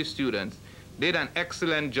 university students, did an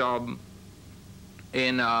excellent job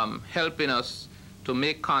in helping us to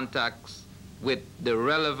make contacts with the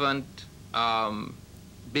relevant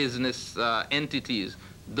business entities,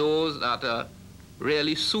 those that are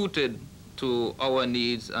really suited to our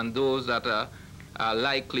needs and those that are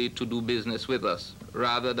likely to do business with us,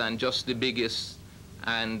 rather than just the biggest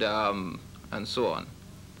and so on.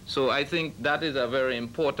 So I think that is a very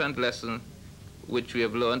important lesson which we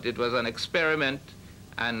have learned. It was an experiment,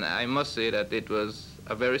 and I must say that it was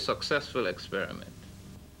a very successful experiment.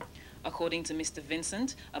 According to Mr.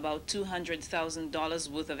 Vincent, about $200,000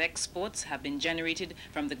 worth of exports have been generated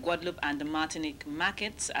from the Guadeloupe and the Martinique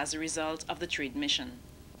markets as a result of the trade mission.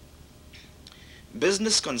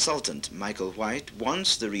 Business consultant Michael White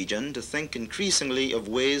wants the region to think increasingly of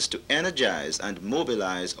ways to energize and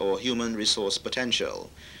mobilize our human resource potential.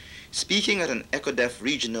 Speaking at an ECODEF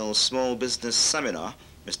regional small business seminar,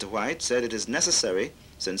 Mr. White said it is necessary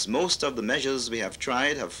since most of the measures we have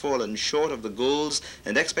tried have fallen short of the goals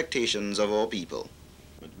and expectations of our people.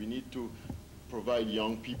 But we need to provide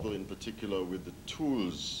young people in particular with the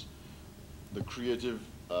tools, the creative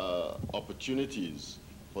opportunities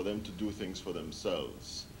for them to do things for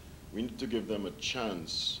themselves. We need to give them a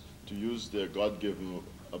chance to use their God-given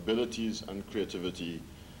abilities and creativity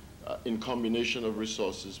in combination of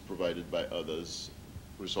resources provided by others,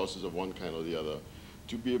 resources of one kind or the other,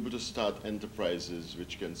 to be able to start enterprises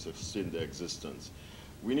which can sustain their existence.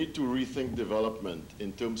 We need to rethink development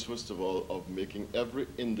in terms, first of all, of making every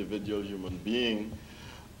individual human being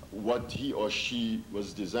what he or she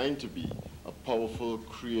was designed to be, a powerful,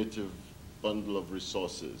 creative bundle of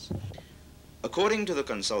resources. According to the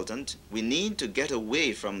consultant, we need to get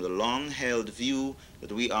away from the long-held view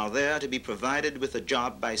that we are there to be provided with a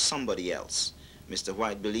job by somebody else. Mr.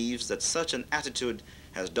 White believes that such an attitude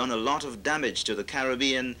has done a lot of damage to the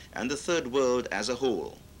Caribbean and the third world as a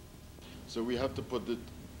whole. So we have to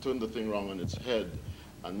turn the thing around on its head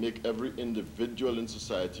and make every individual in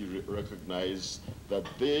society recognize that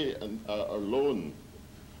they are alone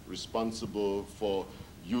responsible for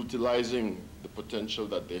utilizing the potential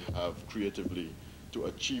that they have creatively to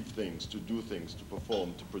achieve things, to do things, to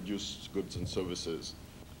perform, to produce goods and services.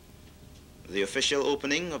 The official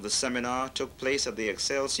opening of the seminar took place at the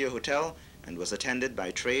Excelsior Hotel and was attended by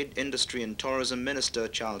Trade, Industry and Tourism Minister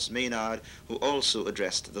Charles Maynard, who also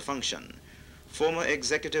addressed the function. Former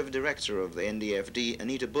Executive Director of the NDFD,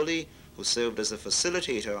 Anita Bully, who served as a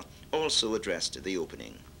facilitator, also addressed the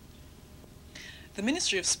opening. The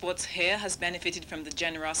Ministry of Sports here has benefited from the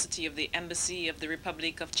generosity of the Embassy of the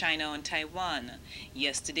Republic of China on Taiwan.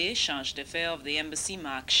 Yesterday, Charge d'Affaires of the Embassy,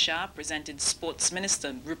 Mark Shah, presented Sports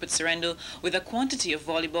Minister Rupert Serendo with a quantity of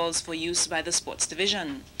volleyballs for use by the Sports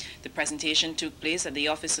Division. The presentation took place at the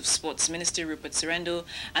office of Sports Minister Rupert Serendo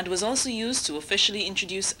and was also used to officially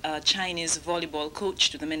introduce a Chinese volleyball coach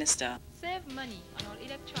to the minister. Save money on all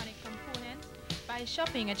electronic components by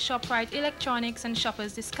shopping at ShopRite Electronics and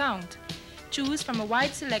Shoppers Discount. Choose from a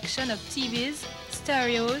wide selection of TVs,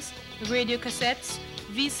 stereos, radio cassettes,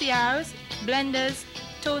 VCRs, blenders,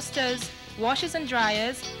 toasters, washers and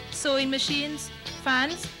dryers, sewing machines,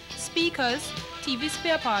 fans, speakers, TV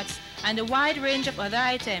spare parts, and a wide range of other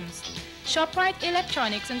items. ShopRite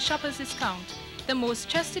Electronics and Shoppers Discount, the most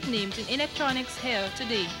trusted names in electronics here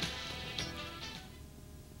today.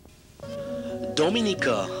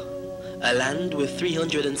 Dominica, a land with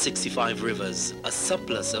 365 rivers, a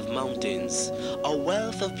surplus of mountains, a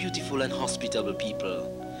wealth of beautiful and hospitable people.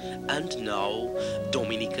 And now,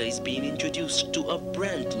 Dominica is being introduced to a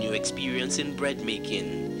brand new experience in bread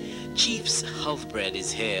making. Chief's Health Bread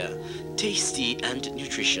is here, tasty and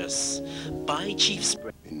nutritious. Buy Chief's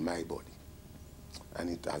bread. In my body.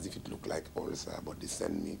 And it as if it looked like ulcer, but they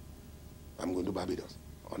send me, I'm going to Barbados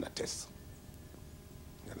on a test.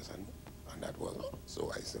 You understand? And that was, so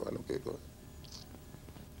I said, well, okay, go.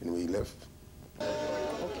 And we left.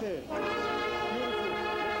 Okay.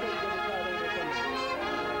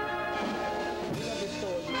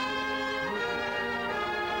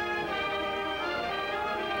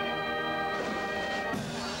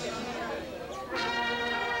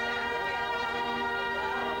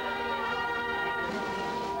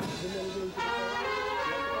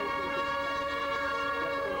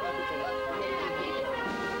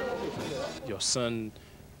 Your son,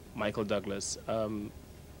 Michael Douglas,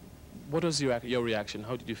 what was your reaction?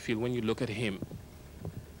 How did you feel when you look at him?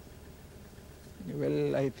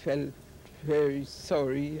 Well, I felt very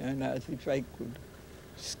sorry and as if I could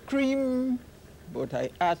scream, but I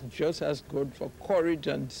asked just as God for courage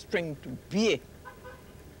and strength to bear,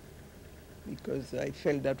 because I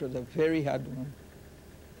felt that was a very hard one.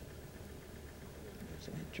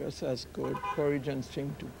 So I just asked God courage and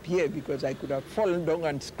strength to bear, because I could have fallen down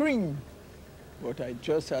and screamed. But I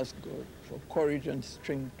just asked God for courage and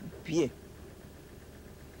strength to bear.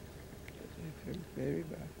 I felt very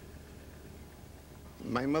bad.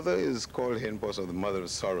 My mother is called here in Portsmouth the mother of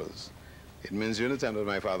sorrows. It means during the time that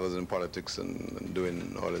my father was in politics and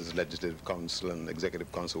doing all his legislative council and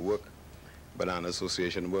executive council work, Banana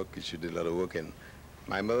Association work, which she did a lot of work in,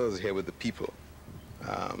 my mother was here with the people.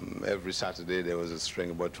 Every Saturday there was a string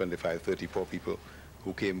of about 25, 30 poor people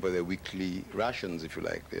who came for their weekly rations, if you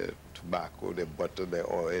like, their tobacco, their butter,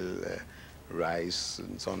 their oil, rice,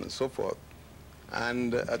 and so on and so forth.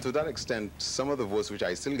 And to that extent, some of the votes which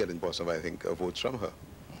I still get in Portsmouth, I think, are votes from her.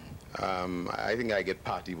 I think I get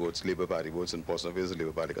party votes, Labour Party votes in Portsmouth is a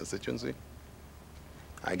Labour Party constituency.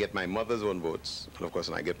 I get my mother's own votes, and of course,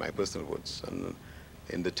 I get my personal votes. And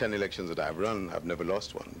in the 10 elections that I've run, I've never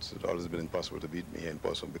lost one. So it's always been impossible to beat me here in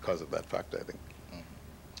Portsmouth because of that fact, I think.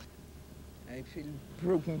 I feel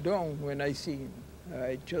broken down when I see him.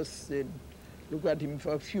 I just look at him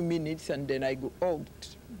for a few minutes and then I go out,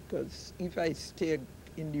 because if I stayed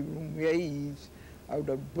in the room where he is, I would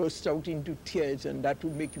have burst out into tears, and that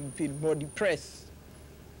would make him feel more depressed.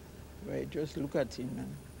 So I just look at him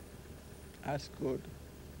and ask God,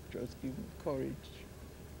 just give him courage.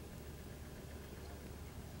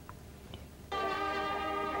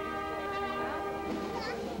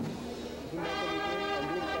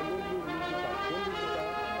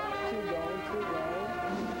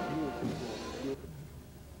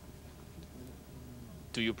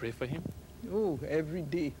 Do you pray for him? Oh, every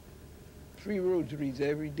day. 3 rosaries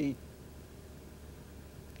every day.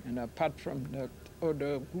 And apart from that,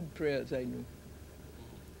 other good prayers I know.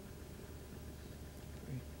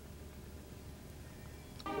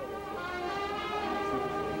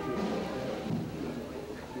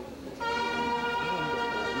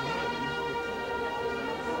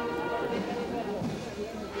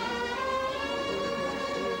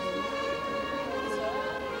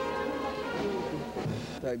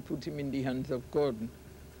 I put him in the hands of God,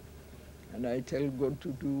 and I tell God to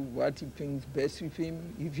do what he thinks best with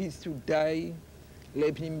him. If he's to die,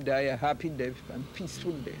 let him die a happy death and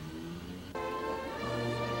peaceful death.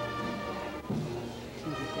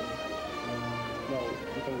 Now,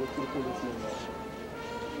 you can go to the police now.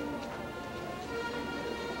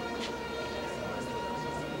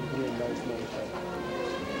 Very nice man.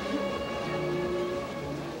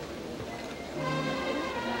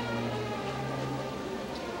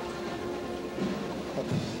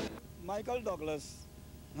 Michael Douglas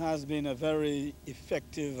has been a very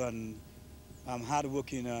effective and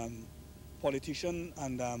hard-working politician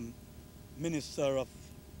and minister of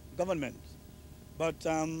government. But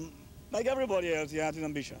like everybody else, he had his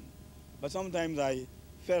ambition. But sometimes I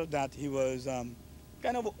felt that he was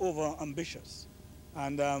kind of over-ambitious.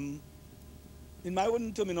 And in my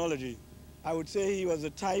own terminology, I would say he was the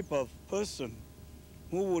type of person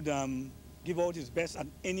who would give out his best at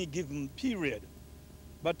any given period.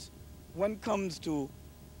 But when it comes to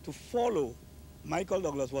follow, Michael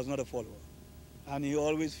Douglas was not a follower. And he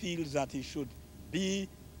always feels that he should be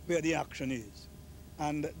where the action is.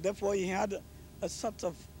 And therefore he had a sort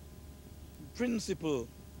of principle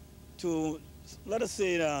to, let us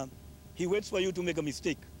say, he waits for you to make a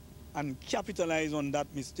mistake and capitalize on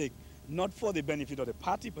that mistake, not for the benefit of the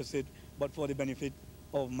party per se, but for the benefit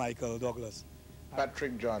of Michael Douglas.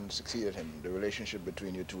 Patrick John succeeded him. The relationship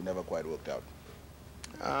between you two never quite worked out.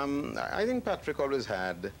 I think Patrick always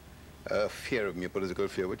had a fear of me, a political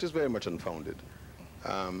fear, which is very much unfounded.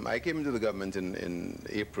 I came into the government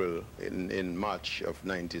in March of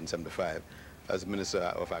 1975 as Minister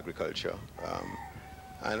of Agriculture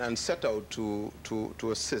and set out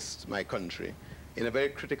to assist my country in a very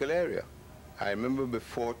critical area. I remember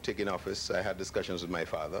before taking office, I had discussions with my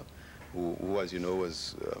father, who as you know,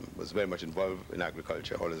 was very much involved in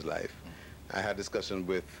agriculture all his life. I had discussions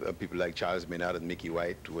with people like Charles Bernadette and Mickey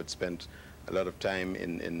White, who had spent a lot of time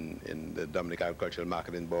in the Dominica Agricultural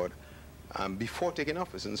Marketing Board before taking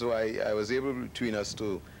office. And so I was able between us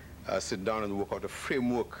to sit down and work out a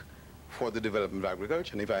framework for the development of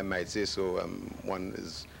agriculture. And if I might say so, one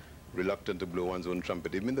is reluctant to blow one's own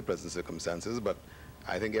trumpet, even in the present circumstances, but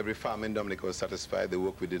I think every farmer in Dominica was satisfied. The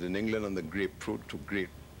work we did in England on the grapefruit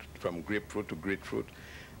from grapefruit to grapefruit,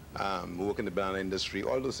 work in the banana industry,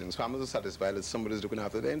 all those things. Farmers are satisfied that somebody's looking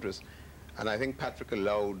after their interests. And I think Patrick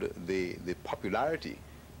allowed the popularity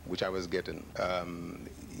which I was getting.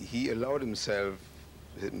 He allowed himself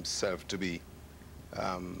to be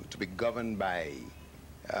governed by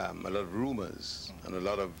a lot of rumors and a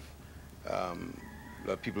lot of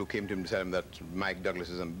people who came to him to tell him that Mike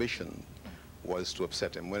Douglas's ambition was to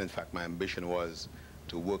upset him, when in fact my ambition was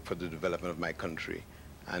to work for the development of my country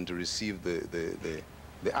and to receive the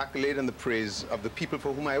accolade and the praise of the people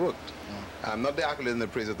for whom I worked. Not the accolade and the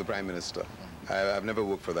praise of the Prime Minister. I've never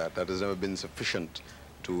worked for that. That has never been sufficient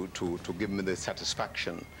to give me the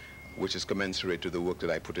satisfaction which is commensurate to the work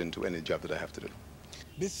that I put into any job that I have to do.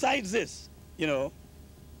 Besides this, you know,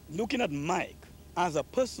 looking at Mike as a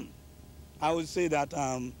person, I would say that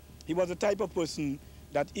he was the type of person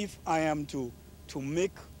that if I am to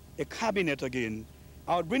make a cabinet again,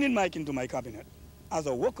 I would bring in Mike into my cabinet. As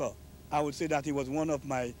a worker, I would say that he was one of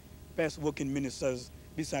my best working ministers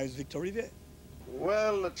besides Victor Riviere.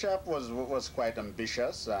 Well, the chap was quite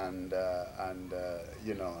ambitious, and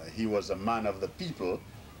you know, he was a man of the people.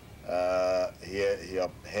 He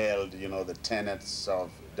upheld, you know, the tenets of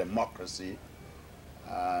democracy,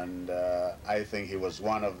 and I think he was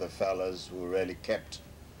one of the fellas who really kept,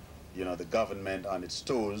 you know, the government on its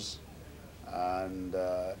toes, and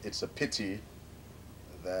it's a pity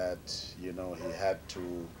that, you know, he had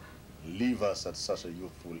to leave us at such a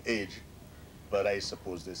youthful age, but I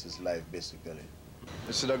suppose this is life, basically.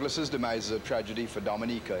 Mr. Douglas's demise is a tragedy for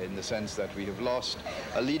Dominica in the sense that we have lost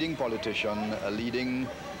a leading politician, a leading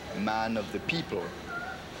man of the people,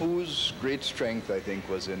 whose great strength, I think,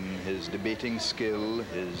 was in his debating skill,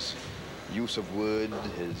 his use of word,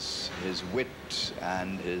 his wit,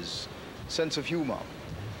 and his sense of humor,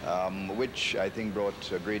 which I think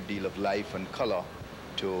brought a great deal of life and color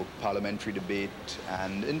to parliamentary debate,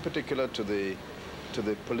 and in particular to the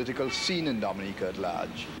political scene in Dominica at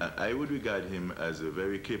large. I would regard him as a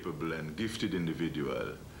very capable and gifted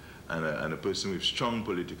individual, and a person with strong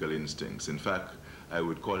political instincts. In fact, I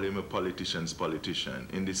would call him a politician's politician,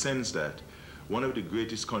 in the sense that one of the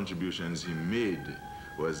greatest contributions he made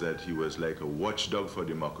was that he was like a watchdog for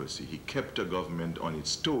democracy. He kept the government on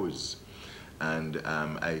its toes, and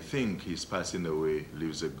I think his passing away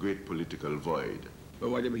leaves a great political void. But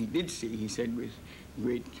whatever he did say, he said with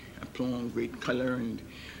great aplomb, great color, and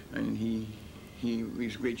he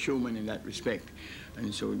was a great showman in that respect.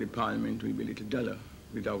 And so the Parliament will be a little duller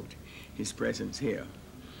without his presence here.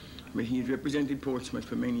 But he's represented Portsmouth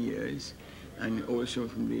for many years, and also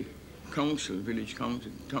from the council, village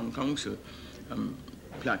council, town council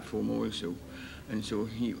platform also. And so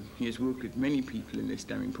he has worked with many people in this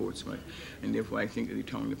time in Portsmouth, and therefore I think that the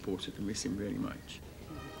town of Portsmouth will miss him very much.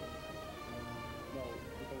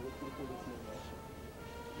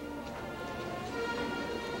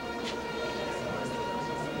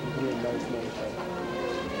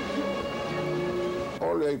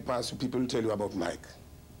 all where you pass, people will tell you about Mike.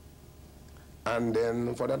 And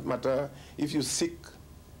then, for that matter, if you're sick,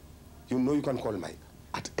 you know you can call Mike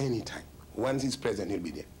at any time. Once he's present, he'll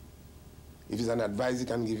be there. If it's an advice he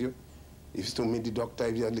can give you, if it's to meet the doctor,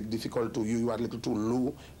 if it's difficult to you, you are a little too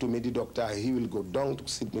low to meet the doctor, he will go down to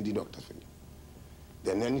sit with the doctor for you.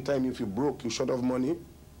 Then anytime if you broke, you're short of money,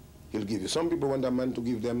 he'll give you. Some people want a man to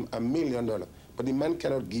give them $1 million, but the man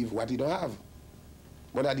cannot give what he don't have.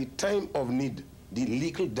 But at the time of need, the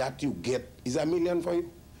little that you get is $1 million for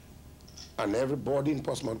you. And everybody in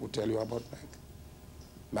Portsmouth will tell you about Mike.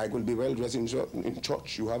 Mike will be well dressed in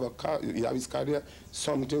church. You have a car, you have his car there,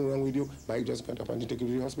 something wrong with you, Mike just get up and take you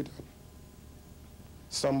to the hospital.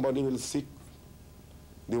 Somebody will sick,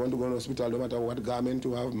 they want to go to the hospital, no matter what garment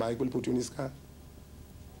you have, Mike will put you in his car.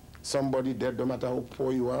 Somebody dead, no matter how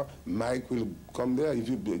poor you are, Mike will come there. If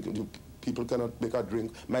people cannot make a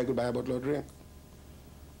drink, Mike will buy a bottle of drink.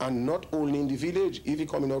 And not only in the village, if he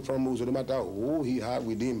coming out from Roosevelt, no matter who he have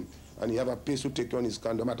with him, and he have a place to take you on his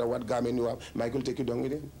car, no matter what garment you have, Mike will take you down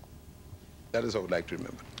with him. That is how I would like to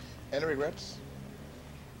remember. Any regrets?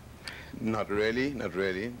 Not really, not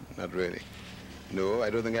really, not really. No, I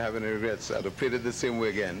don't think I have any regrets. I'd have played it the same way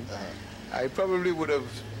again. I probably would have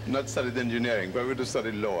not studied engineering, probably would have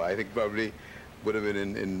studied law. I think probably would have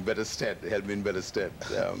been in better stead, held me in better stead.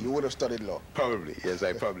 You would have studied law? Probably, yes,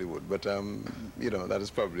 I probably would. But, you know, that is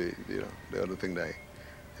probably, you know, the other thing that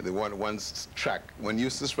the one track, when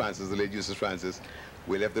Eustace Francis, the late Eustace Francis,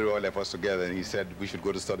 we left the Royal Air Force together and he said we should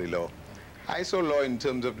go to study law. I saw law in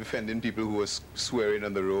terms of defending people who were swearing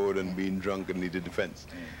on the road and being drunk and needed defense.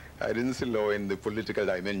 I didn't see law in the political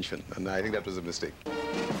dimension, and I think that was a mistake.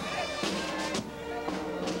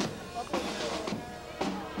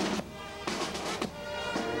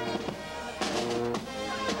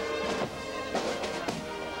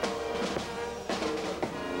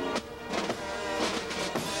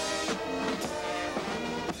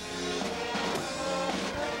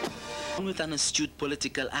 With an astute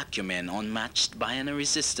political acumen unmatched by an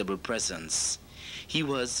irresistible presence, he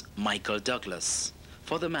was Michael Douglas,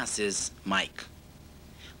 for the masses, Mike.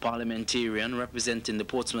 Parliamentarian representing the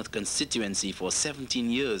Portsmouth constituency for 17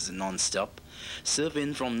 years non-stop,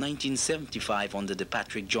 serving from 1975 under the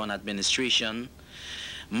Patrick John administration,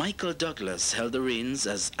 Michael Douglas held the reins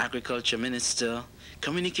as Agriculture Minister,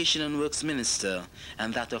 Communication and Works Minister,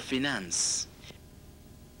 and that of Finance.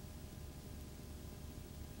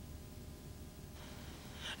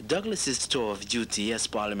 Douglas's tour of duty as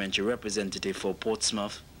parliamentary representative for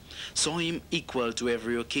Portsmouth saw him equal to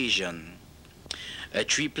every occasion. A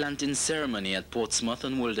tree planting ceremony at Portsmouth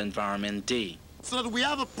on World Environment Day. So that we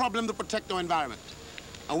have a problem to protect our environment.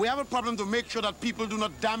 And we have a problem to make sure that people do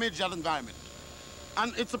not damage that environment.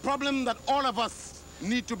 And it's a problem that all of us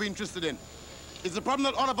need to be interested in. It's a problem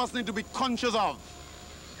that all of us need to be conscious of.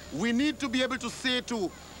 We need to be able to say to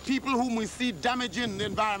people whom we see damaging the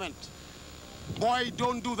environment, boy,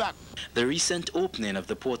 don't do that. The recent opening of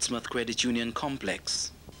the Portsmouth Credit Union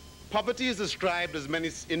Complex. Poverty is described as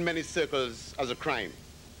in many circles as a crime.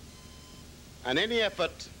 And any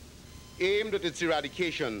effort aimed at its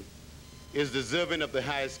eradication is deserving of the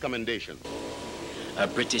highest commendation. A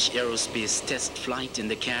British aerospace test flight in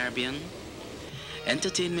the Caribbean.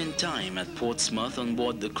 Entertainment time at Portsmouth on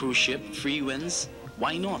board the cruise ship Free Winds.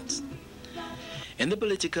 Why not? In the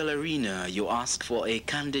political arena, you ask for a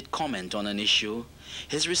candid comment on an issue.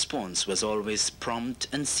 His response was always prompt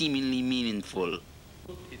and seemingly meaningful.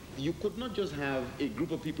 You could not just have a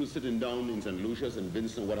group of people sitting down in St. Lucia's and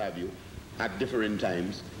Vincent, what have you, at different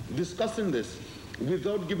times, discussing this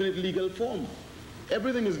without giving it legal form.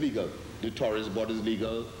 Everything is legal. The tourist board is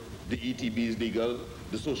legal, the ETB is legal,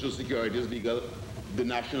 the Social Security is legal, the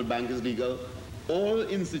National Bank is legal. All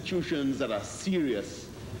institutions that are serious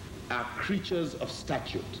are creatures of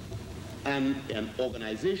statute. And an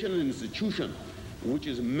organization, an institution, which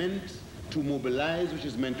is meant to mobilize, which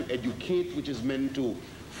is meant to educate, which is meant to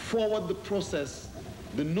forward the process,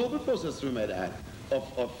 the noble process, we might add,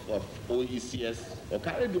 of OECS or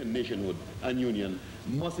Caribbean nationhood and union,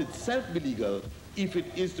 must itself be legal if it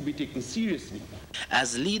is to be taken seriously.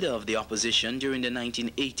 As leader of the opposition during the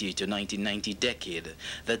 1980 to 1990 decade,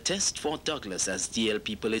 the test for Douglas as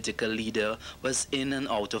DLP political leader was in and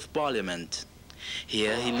out of Parliament.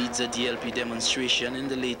 Here he leads a DLP demonstration in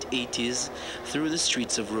the late 80s through the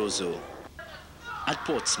streets of Roseau. At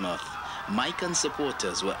Portsmouth, Mike and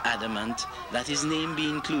supporters were adamant that his name be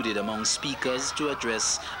included among speakers to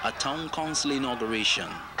address a town council inauguration.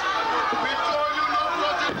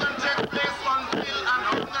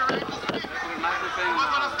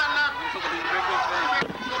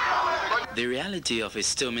 The reality of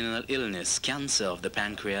his terminal illness, cancer of the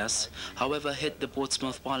pancreas, however, hit the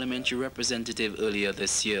Portsmouth parliamentary representative earlier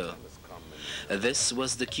this year. This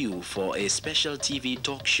was the cue for a special TV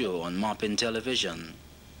talk show on Mappin Television.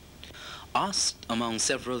 Asked, among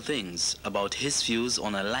several things, about his views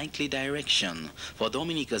on a likely direction for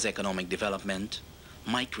Dominica's economic development,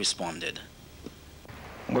 Mike responded.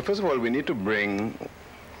 Well, first of all, we need to bring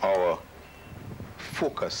our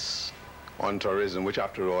focus on tourism, which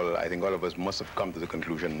after all, I think all of us must have come to the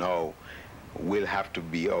conclusion now will have to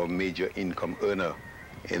be our major income earner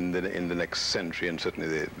in the next century, and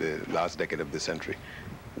certainly the last decade of the century.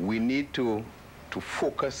 We need to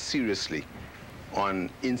focus seriously on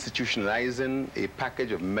institutionalizing a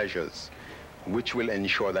package of measures which will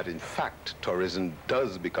ensure that in fact tourism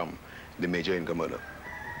does become the major income earner.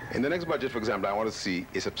 In the next budget, for example, I want to see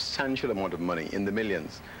a substantial amount of money, in the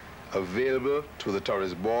millions, available to the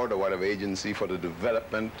tourist board or whatever agency for the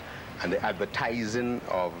development and the advertising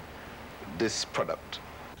of this product.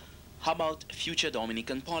 How about future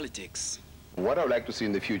Dominican politics? What I would like to see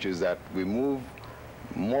in the future is that we move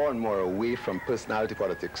more and more away from personality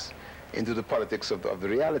politics into the politics of the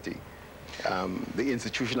reality. The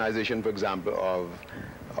institutionalization, for example,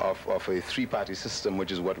 of a three-party system,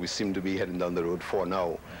 which is what we seem to be heading down the road for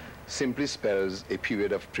now, simply spells a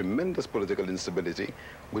period of tremendous political instability,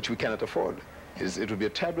 which we cannot afford. It would be a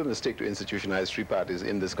terrible mistake to institutionalize three parties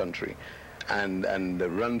in this country and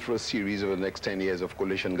run for a series over the next 10 years of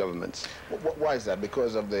coalition governments. Why is that?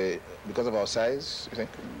 Because of our size, you think?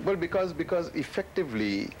 Well, because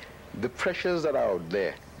effectively the pressures that are out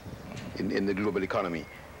there in the global economy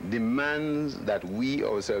demands that we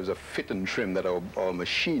ourselves are fit and trim, that our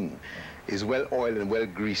machine is well oiled and well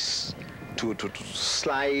greased to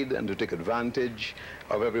slide and to take advantage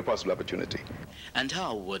of every possible opportunity. And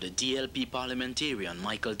how would a DLP parliamentarian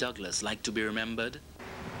Michael Douglas like to be remembered?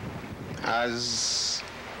 As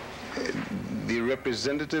the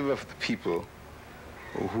representative of the people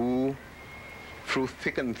who, through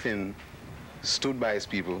thick and thin, stood by his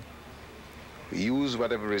people, used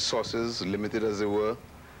whatever resources, limited as they were,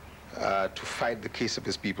 to fight the case of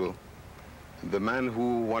his people. The man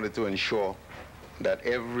who wanted to ensure that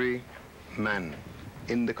every man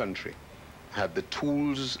in the country had the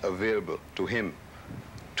tools available to him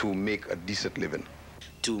to make a decent living.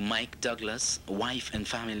 To Mike Douglas, wife and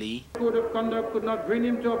family. Code of conduct could not bring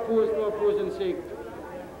him to oppose for opposing's sake.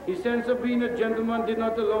 His sense of being a gentleman did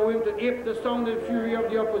not allow him to ape the sound and fury of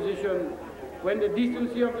the opposition, when the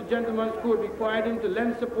decency of the gentleman's code required him to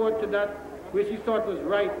lend support to that which he thought was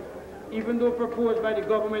right, even though proposed by the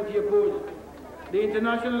government he opposed. The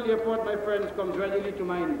international airport, my friends, comes readily to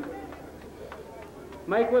mind.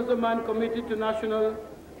 Mike was a man committed to national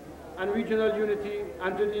and regional unity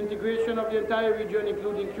and to the integration of the entire region,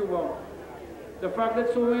 including Cuba. The fact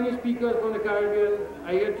that so many speakers from the Caribbean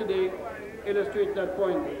are here today illustrates that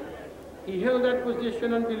point. He held that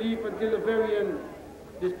position and belief until the very end,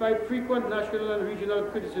 despite frequent national and regional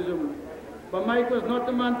criticism. But Mike was not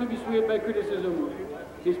a man to be swayed by criticism.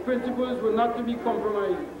 His principles were not to be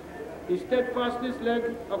compromised. His steadfastness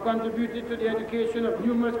led or contributed to the education of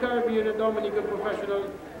numerous Caribbean and Dominican professionals,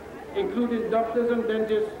 including doctors and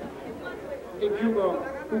dentists in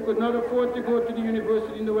Cuba, who could not afford to go to the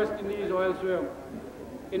university in the West Indies or elsewhere.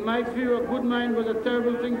 In Mike's view, a good mind was a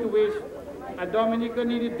terrible thing to waste, and Dominica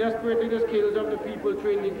needed desperately the skills of the people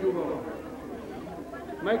trained in Cuba.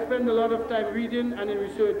 Mike spent a lot of time reading and in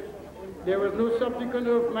research. There was no subject on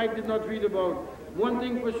earth Mike did not read about. One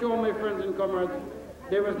thing for sure, my friends and comrades,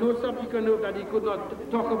 there was no subject on earth that he could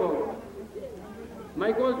not talk about.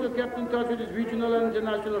 Mike also kept in touch with his regional and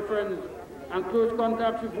international friends and close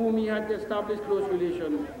contacts with whom he had established close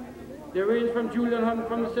relations. They ranged from Julian Hunt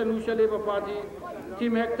from the Senior Labour Party,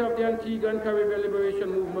 Tim Hector of the Antigua and Caribbean Liberation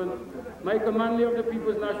Movement, Michael Manley of the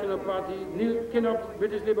People's National Party, Neil Kinnock,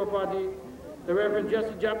 British Labour Party, the Reverend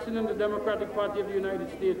Jesse Jackson and the Democratic Party of the United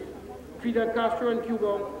States, Fidel Castro in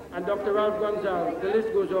Cuba, and Dr. Ralph Gonzalez. The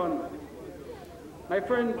list goes on. My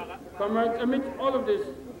friends, comrades, amidst all of this,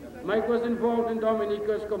 Mike was involved in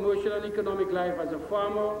Dominica's commercial and economic life as a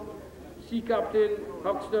farmer, sea captain,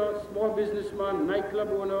 huckster, small businessman, nightclub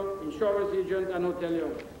owner, insurance agent, and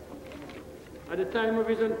hotelier. At the time of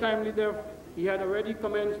his untimely death, he had already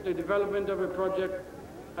commenced the development of a project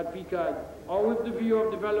at Picard, all with the view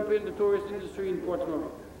of developing the tourist industry in Portsmouth.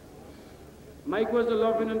 Mike was a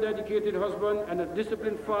loving and dedicated husband and a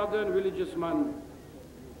disciplined father and religious man.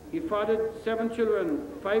 He fathered 7 children,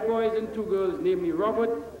 5 boys and 2 girls, namely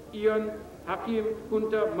Robert, Ian, Hakim,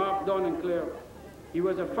 Kunta, Mark, Don, and Claire. He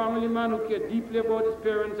was a family man who cared deeply about his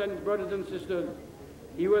parents and his brothers and sisters.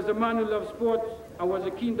 He was a man who loved sports and was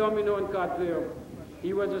a keen domino and card player.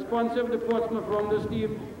 He was a sponsor of the Portsmouth Rounders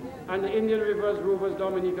team and the Indian Rivers Rovers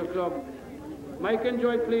Dominica Club. Mike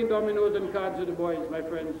enjoyed playing dominoes and cards with the boys, my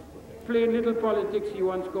friends. Playing little politics, he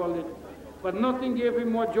once called it. But nothing gave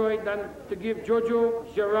him more joy than to give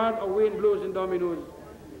Jojo, Gerard, or Wayne blows in dominoes.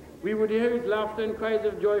 We would hear his laughter and cries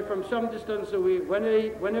of joy from some distance away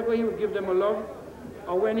whenever he would give them a love,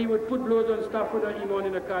 or when he would put blows on Stafford or Emon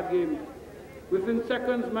in a card game. Within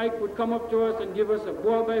seconds, Mike would come up to us and give us a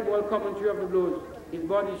ball-by-ball commentary of the blows, his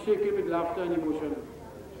body shaking with laughter and emotion.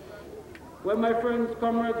 Well, my friends,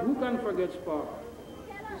 comrades, who can forget Spark?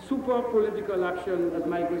 Super political action, as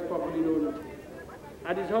Mike is properly known.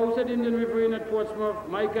 At his house at Indian River Inn at Portsmouth,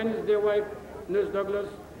 Mike and his dear wife, Nurse Douglas,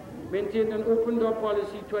 maintained an open-door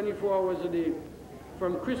policy 24 hours a day,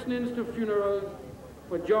 from christenings to funerals,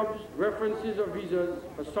 for jobs, references or visas,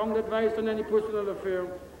 for sound advice on any personal affair,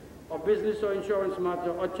 or business or insurance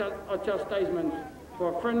matter, or chastisement,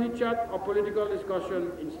 for a friendly chat or political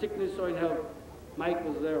discussion in sickness or in health. Mike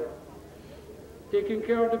was there, taking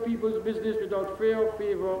care of the people's business without fear or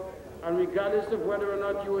favor, and regardless of whether or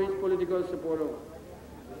not you were his political supporter.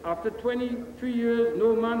 After 23 years,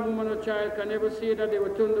 no man, woman, or child can ever say that they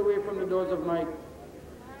were turned away from the doors of Mike.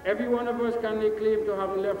 Every one of us can lay claim to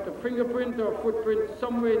having left a fingerprint or a footprint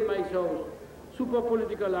somewhere in Mike's house. Super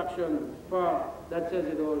political action, that says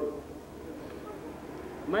it all.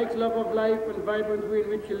 Mike's love of life and vibrant way in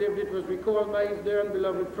which he lived it was recalled by his dear and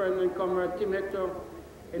beloved friend and comrade Tim Hector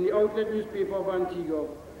in the outlet newspaper of Antigua.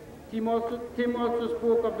 Tim also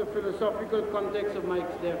spoke of the philosophical context of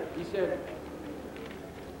Mike's death. He said,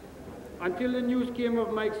 "Until the news came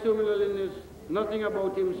of Mike's terminal illness, nothing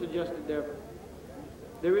about him suggested death.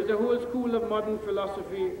 There is a whole school of modern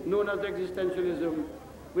philosophy known as existentialism,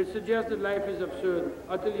 which suggests that life is absurd,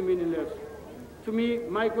 utterly meaningless. To me,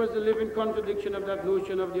 Mike was the living contradiction of that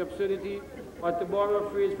notion of the absurdity, or to borrow a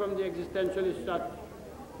phrase from the existentialist shot,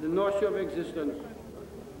 the nausea of existence.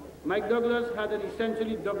 Mike Douglas had an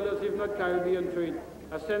essentially Douglas, if not Caribbean trait,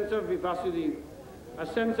 a sense of vivacity, a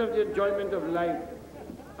sense of the enjoyment of life,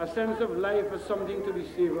 a sense of life as something to be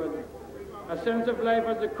savored, a sense of life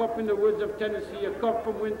as a cup in the woods of Tennessee, a cup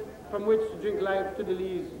from which to drink life to the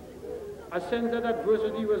lees, a sense that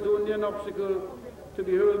adversity was only an obstacle to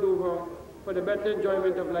be hurled over for the better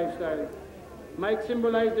enjoyment of lifestyle. Mike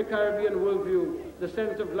symbolized the Caribbean worldview, the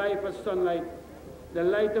sense of life as sunlight, the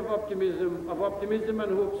light of optimism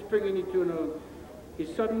and hope springing eternal.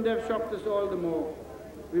 His sudden death shocked us all the more,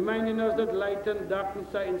 reminding us that light and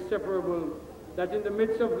darkness are inseparable, that in the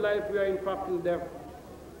midst of life we are in fact in death,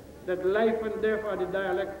 that life and death are the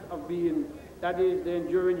dialect of being, that is, the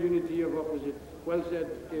enduring unity of opposites." Well said,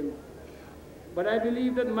 Tim. But I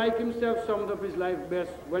believe that Mike himself summed up his life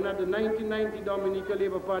best when at the 1990 Dominica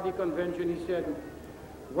Labour Party convention he said,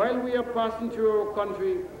 "While we are passing through our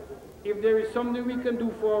country, if there is something we can do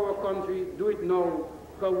for our country, do it now,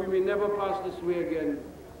 because we may never pass this way again."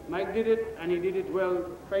 Mike did it, and he did it well.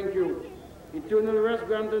 Thank you. Eternal rest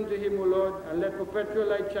grant unto him, O Lord, and let perpetual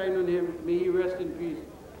light shine on him. May he rest in peace.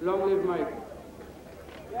 Long live Mike.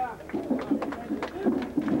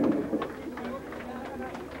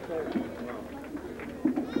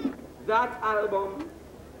 That album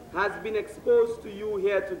has been exposed to you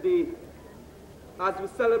here today as we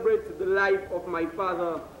celebrate the life of my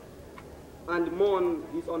father and mourn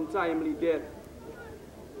his untimely death.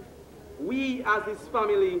 We as his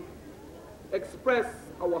family express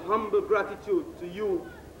our humble gratitude to you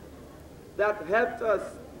that helped us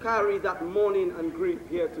carry that mourning and grief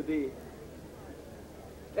here today.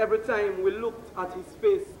 Every time we looked at his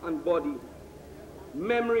face and body,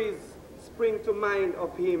 memories spring to mind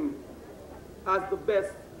of him as the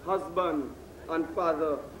best husband and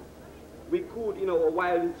father we could in our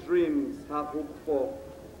wildest dreams have hoped for,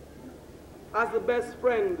 as the best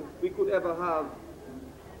friend we could ever have,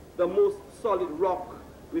 the most solid rock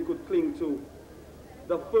we could cling to,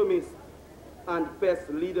 the firmest and best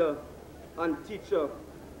leader and teacher,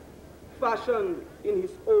 fashioned in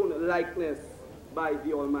his own likeness by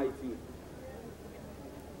the Almighty.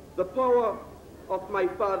 The power of my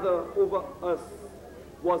father over us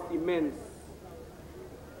was immense.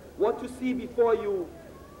 What you see before you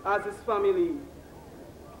as his family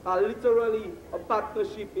are literally a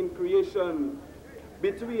partnership in creation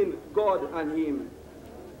between God and him.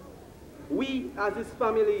 We as his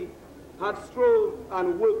family had strove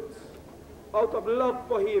and worked out of love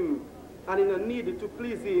for him and in a need to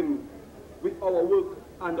please him with our work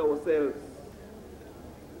and ourselves.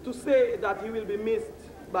 To say that he will be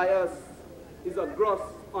missed by us is a gross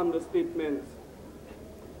understatement.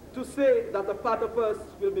 To say that a part of us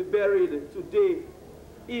will be buried today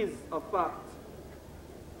is a fact.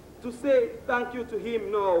 To say thank you to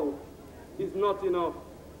him now is not enough.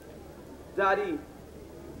 Daddy,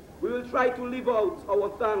 we will try to live out our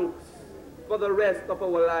thanks for the rest of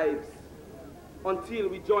our lives until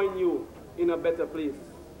we join you in a better place.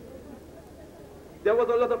 There was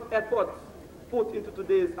a lot of effort put into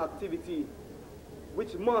today's activity,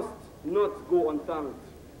 which must not go unthanked.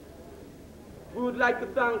 We would like to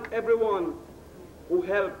thank everyone who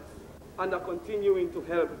helped and are continuing to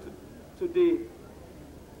help today.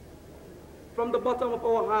 From the bottom of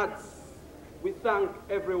our hearts, we thank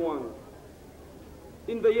everyone.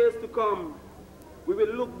 In the years to come, we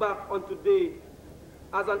will look back on today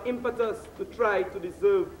as an impetus to try to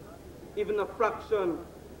deserve even a fraction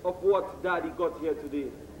of what Daddy got here today.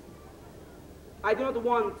 I do not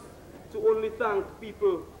want to only thank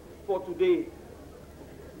people for today,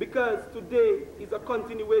 because today is a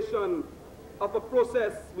continuation of a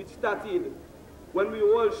process which started when we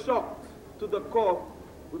were all shocked to the core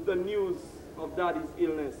with the news of Daddy's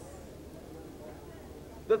illness.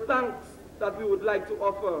 The thanks that we would like to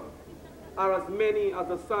offer are as many as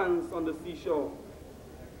the sands on the seashore,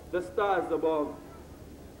 the stars above.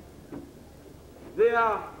 They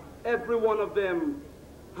are, every one of them,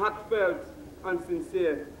 heartfelt and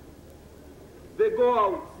sincere. They go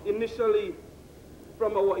out initially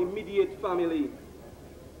from our immediate family.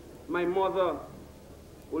 My mother,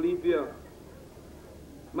 Olivia,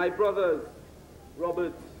 my brothers,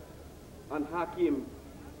 Robert and Hakim,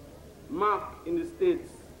 Mark in the States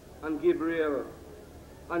and Gabriel,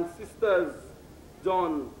 and sisters,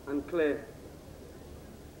 Dawn and Claire.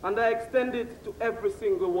 And I extend it to every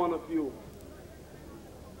single one of you.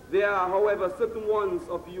 There are, however, certain ones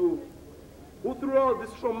of you who throughout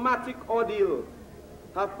this traumatic ordeal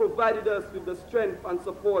have provided us with the strength and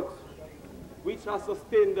support which has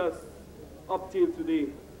sustained us up till today.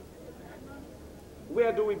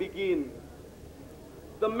 Where do we begin?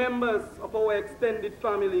 The members of our extended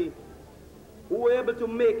family who were able to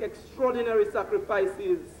make extraordinary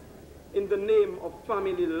sacrifices in the name of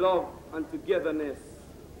family love and togetherness.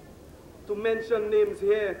 To mention names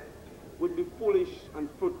here would be foolish and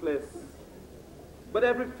fruitless. But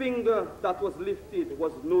every finger that was lifted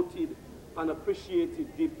was noted and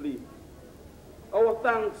appreciated deeply. Our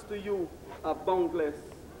thanks to you are boundless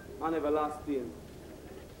and everlasting.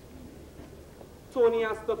 Tony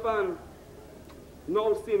Astafan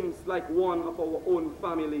now seems like one of our own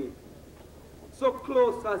family. So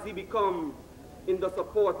close has he become in the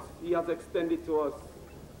support he has extended to us.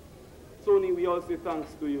 Tony, we all say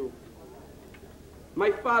thanks to you.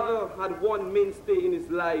 My father had one mainstay in his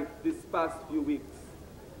life this past few weeks.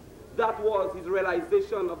 That was his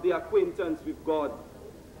realization of the acquaintance with God.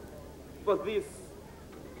 For this,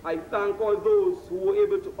 I thank all those who were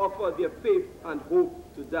able to offer their faith and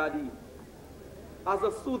hope to Daddy as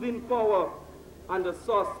a soothing power and a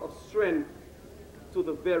source of strength to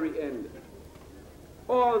the very end.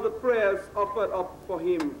 All the prayers offered up for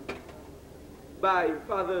him by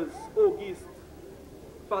Fathers Auguste,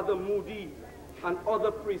 Father Moody, and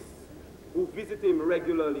other priests who visit him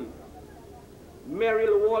regularly.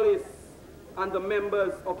 Merrill Wallace and the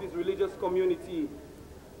members of his religious community,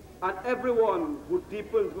 and everyone who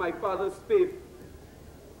deepened my father's faith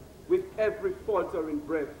with every faltering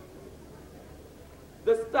breath.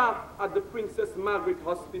 The staff at the Princess Margaret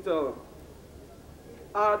Hospital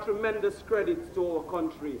are a tremendous credit to our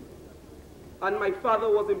country, and my father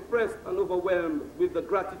was impressed and overwhelmed with the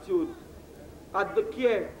gratitude at the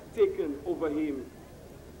care taken over him.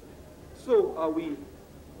 So are we,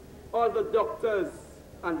 all the doctors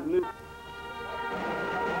and nurses.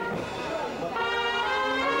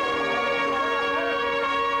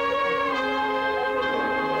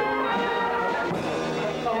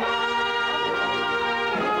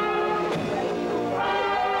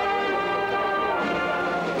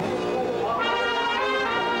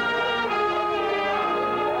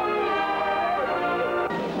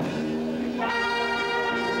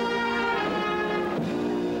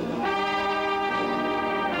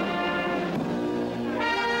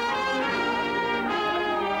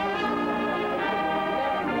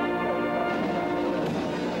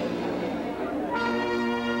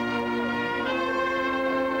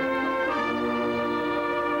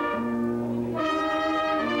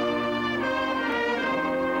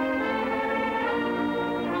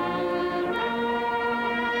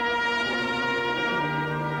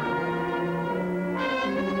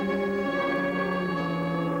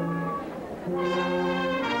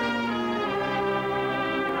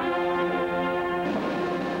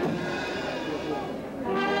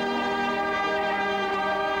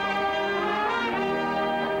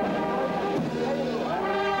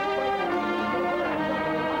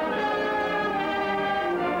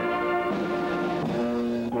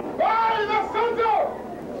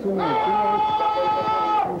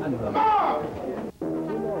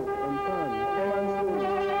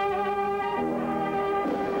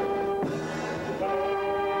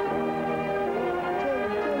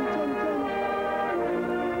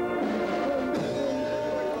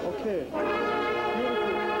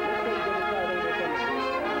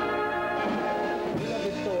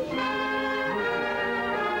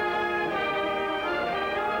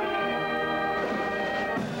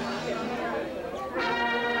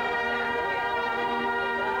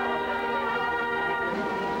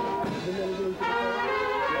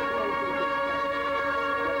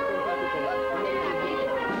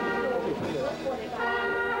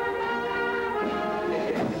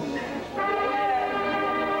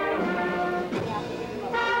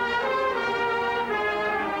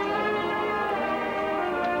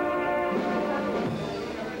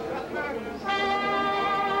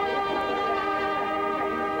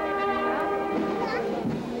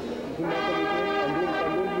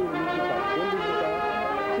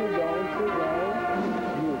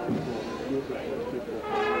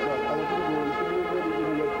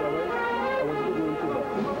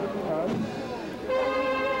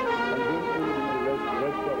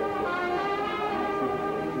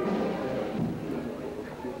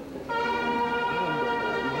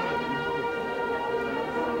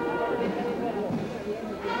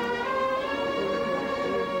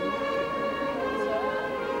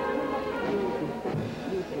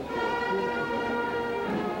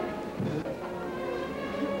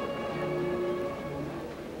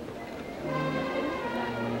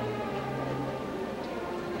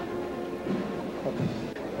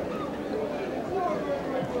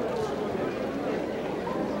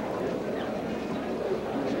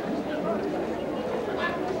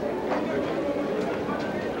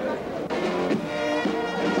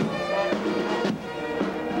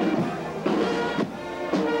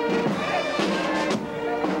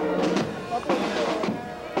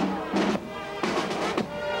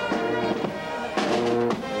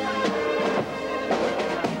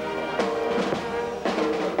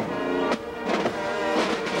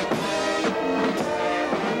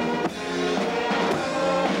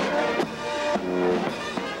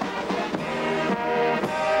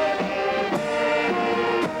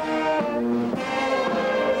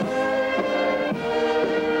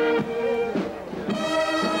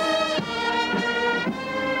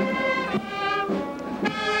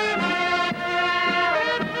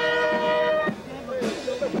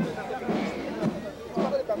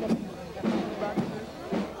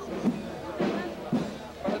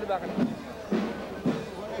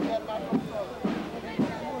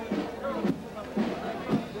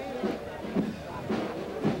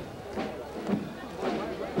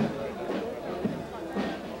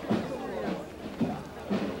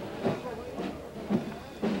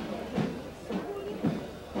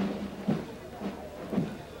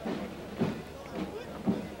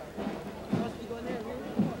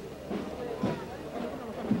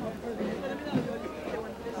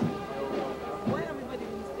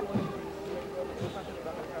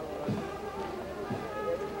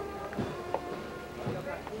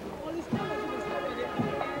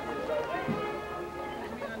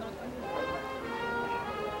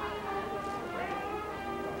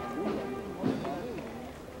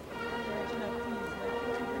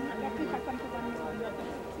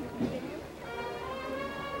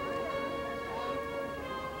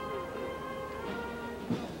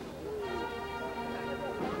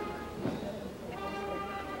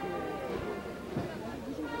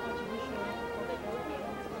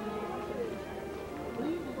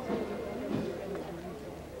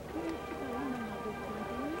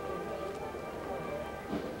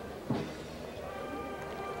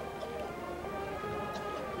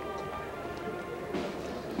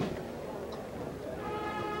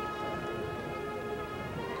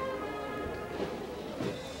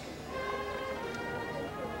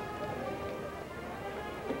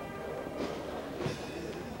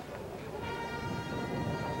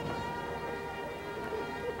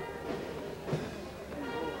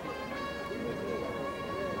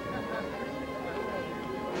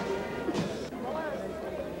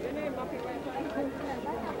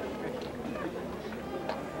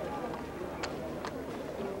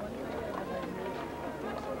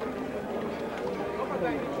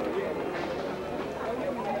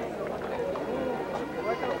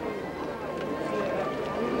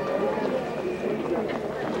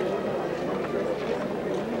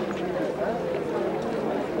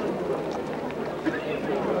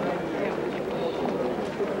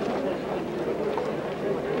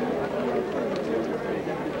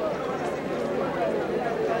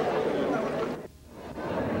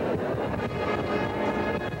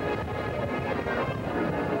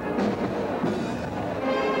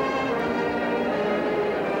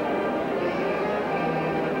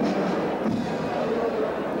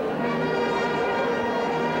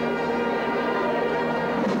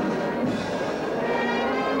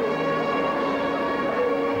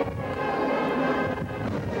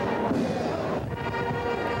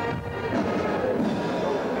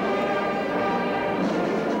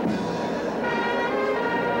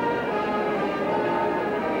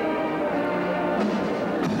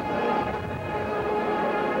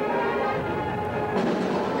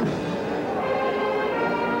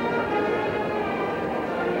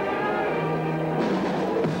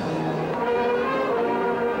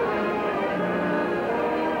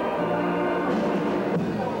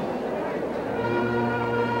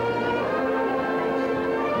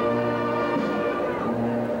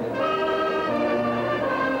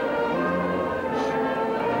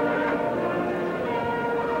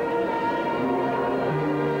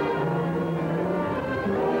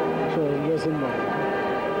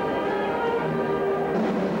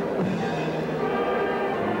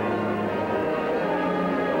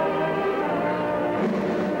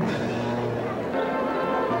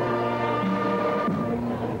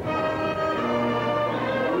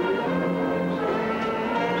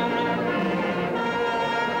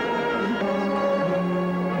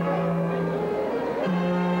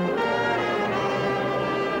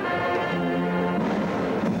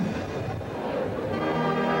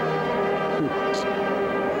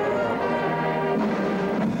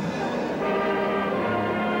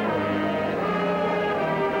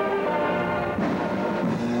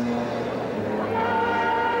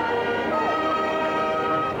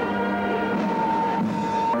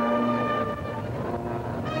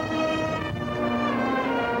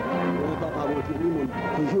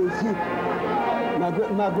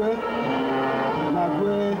 Magwe,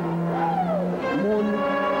 Mon,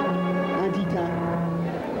 Antita.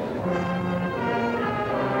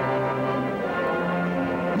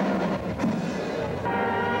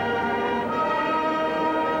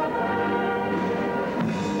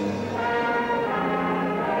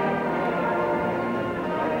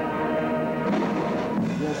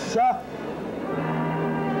 Yes, sir.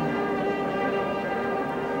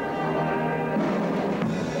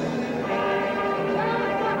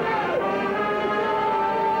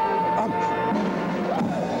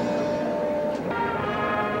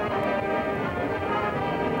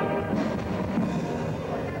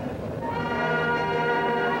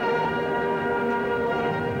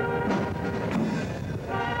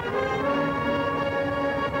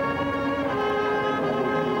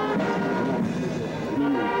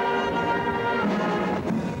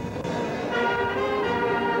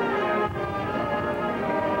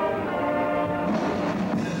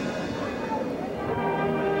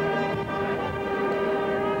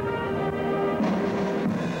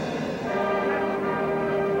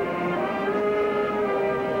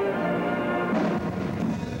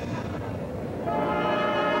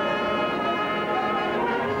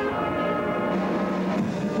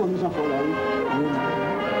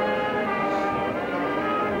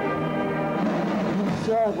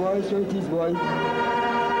 Boy, so it is, boy.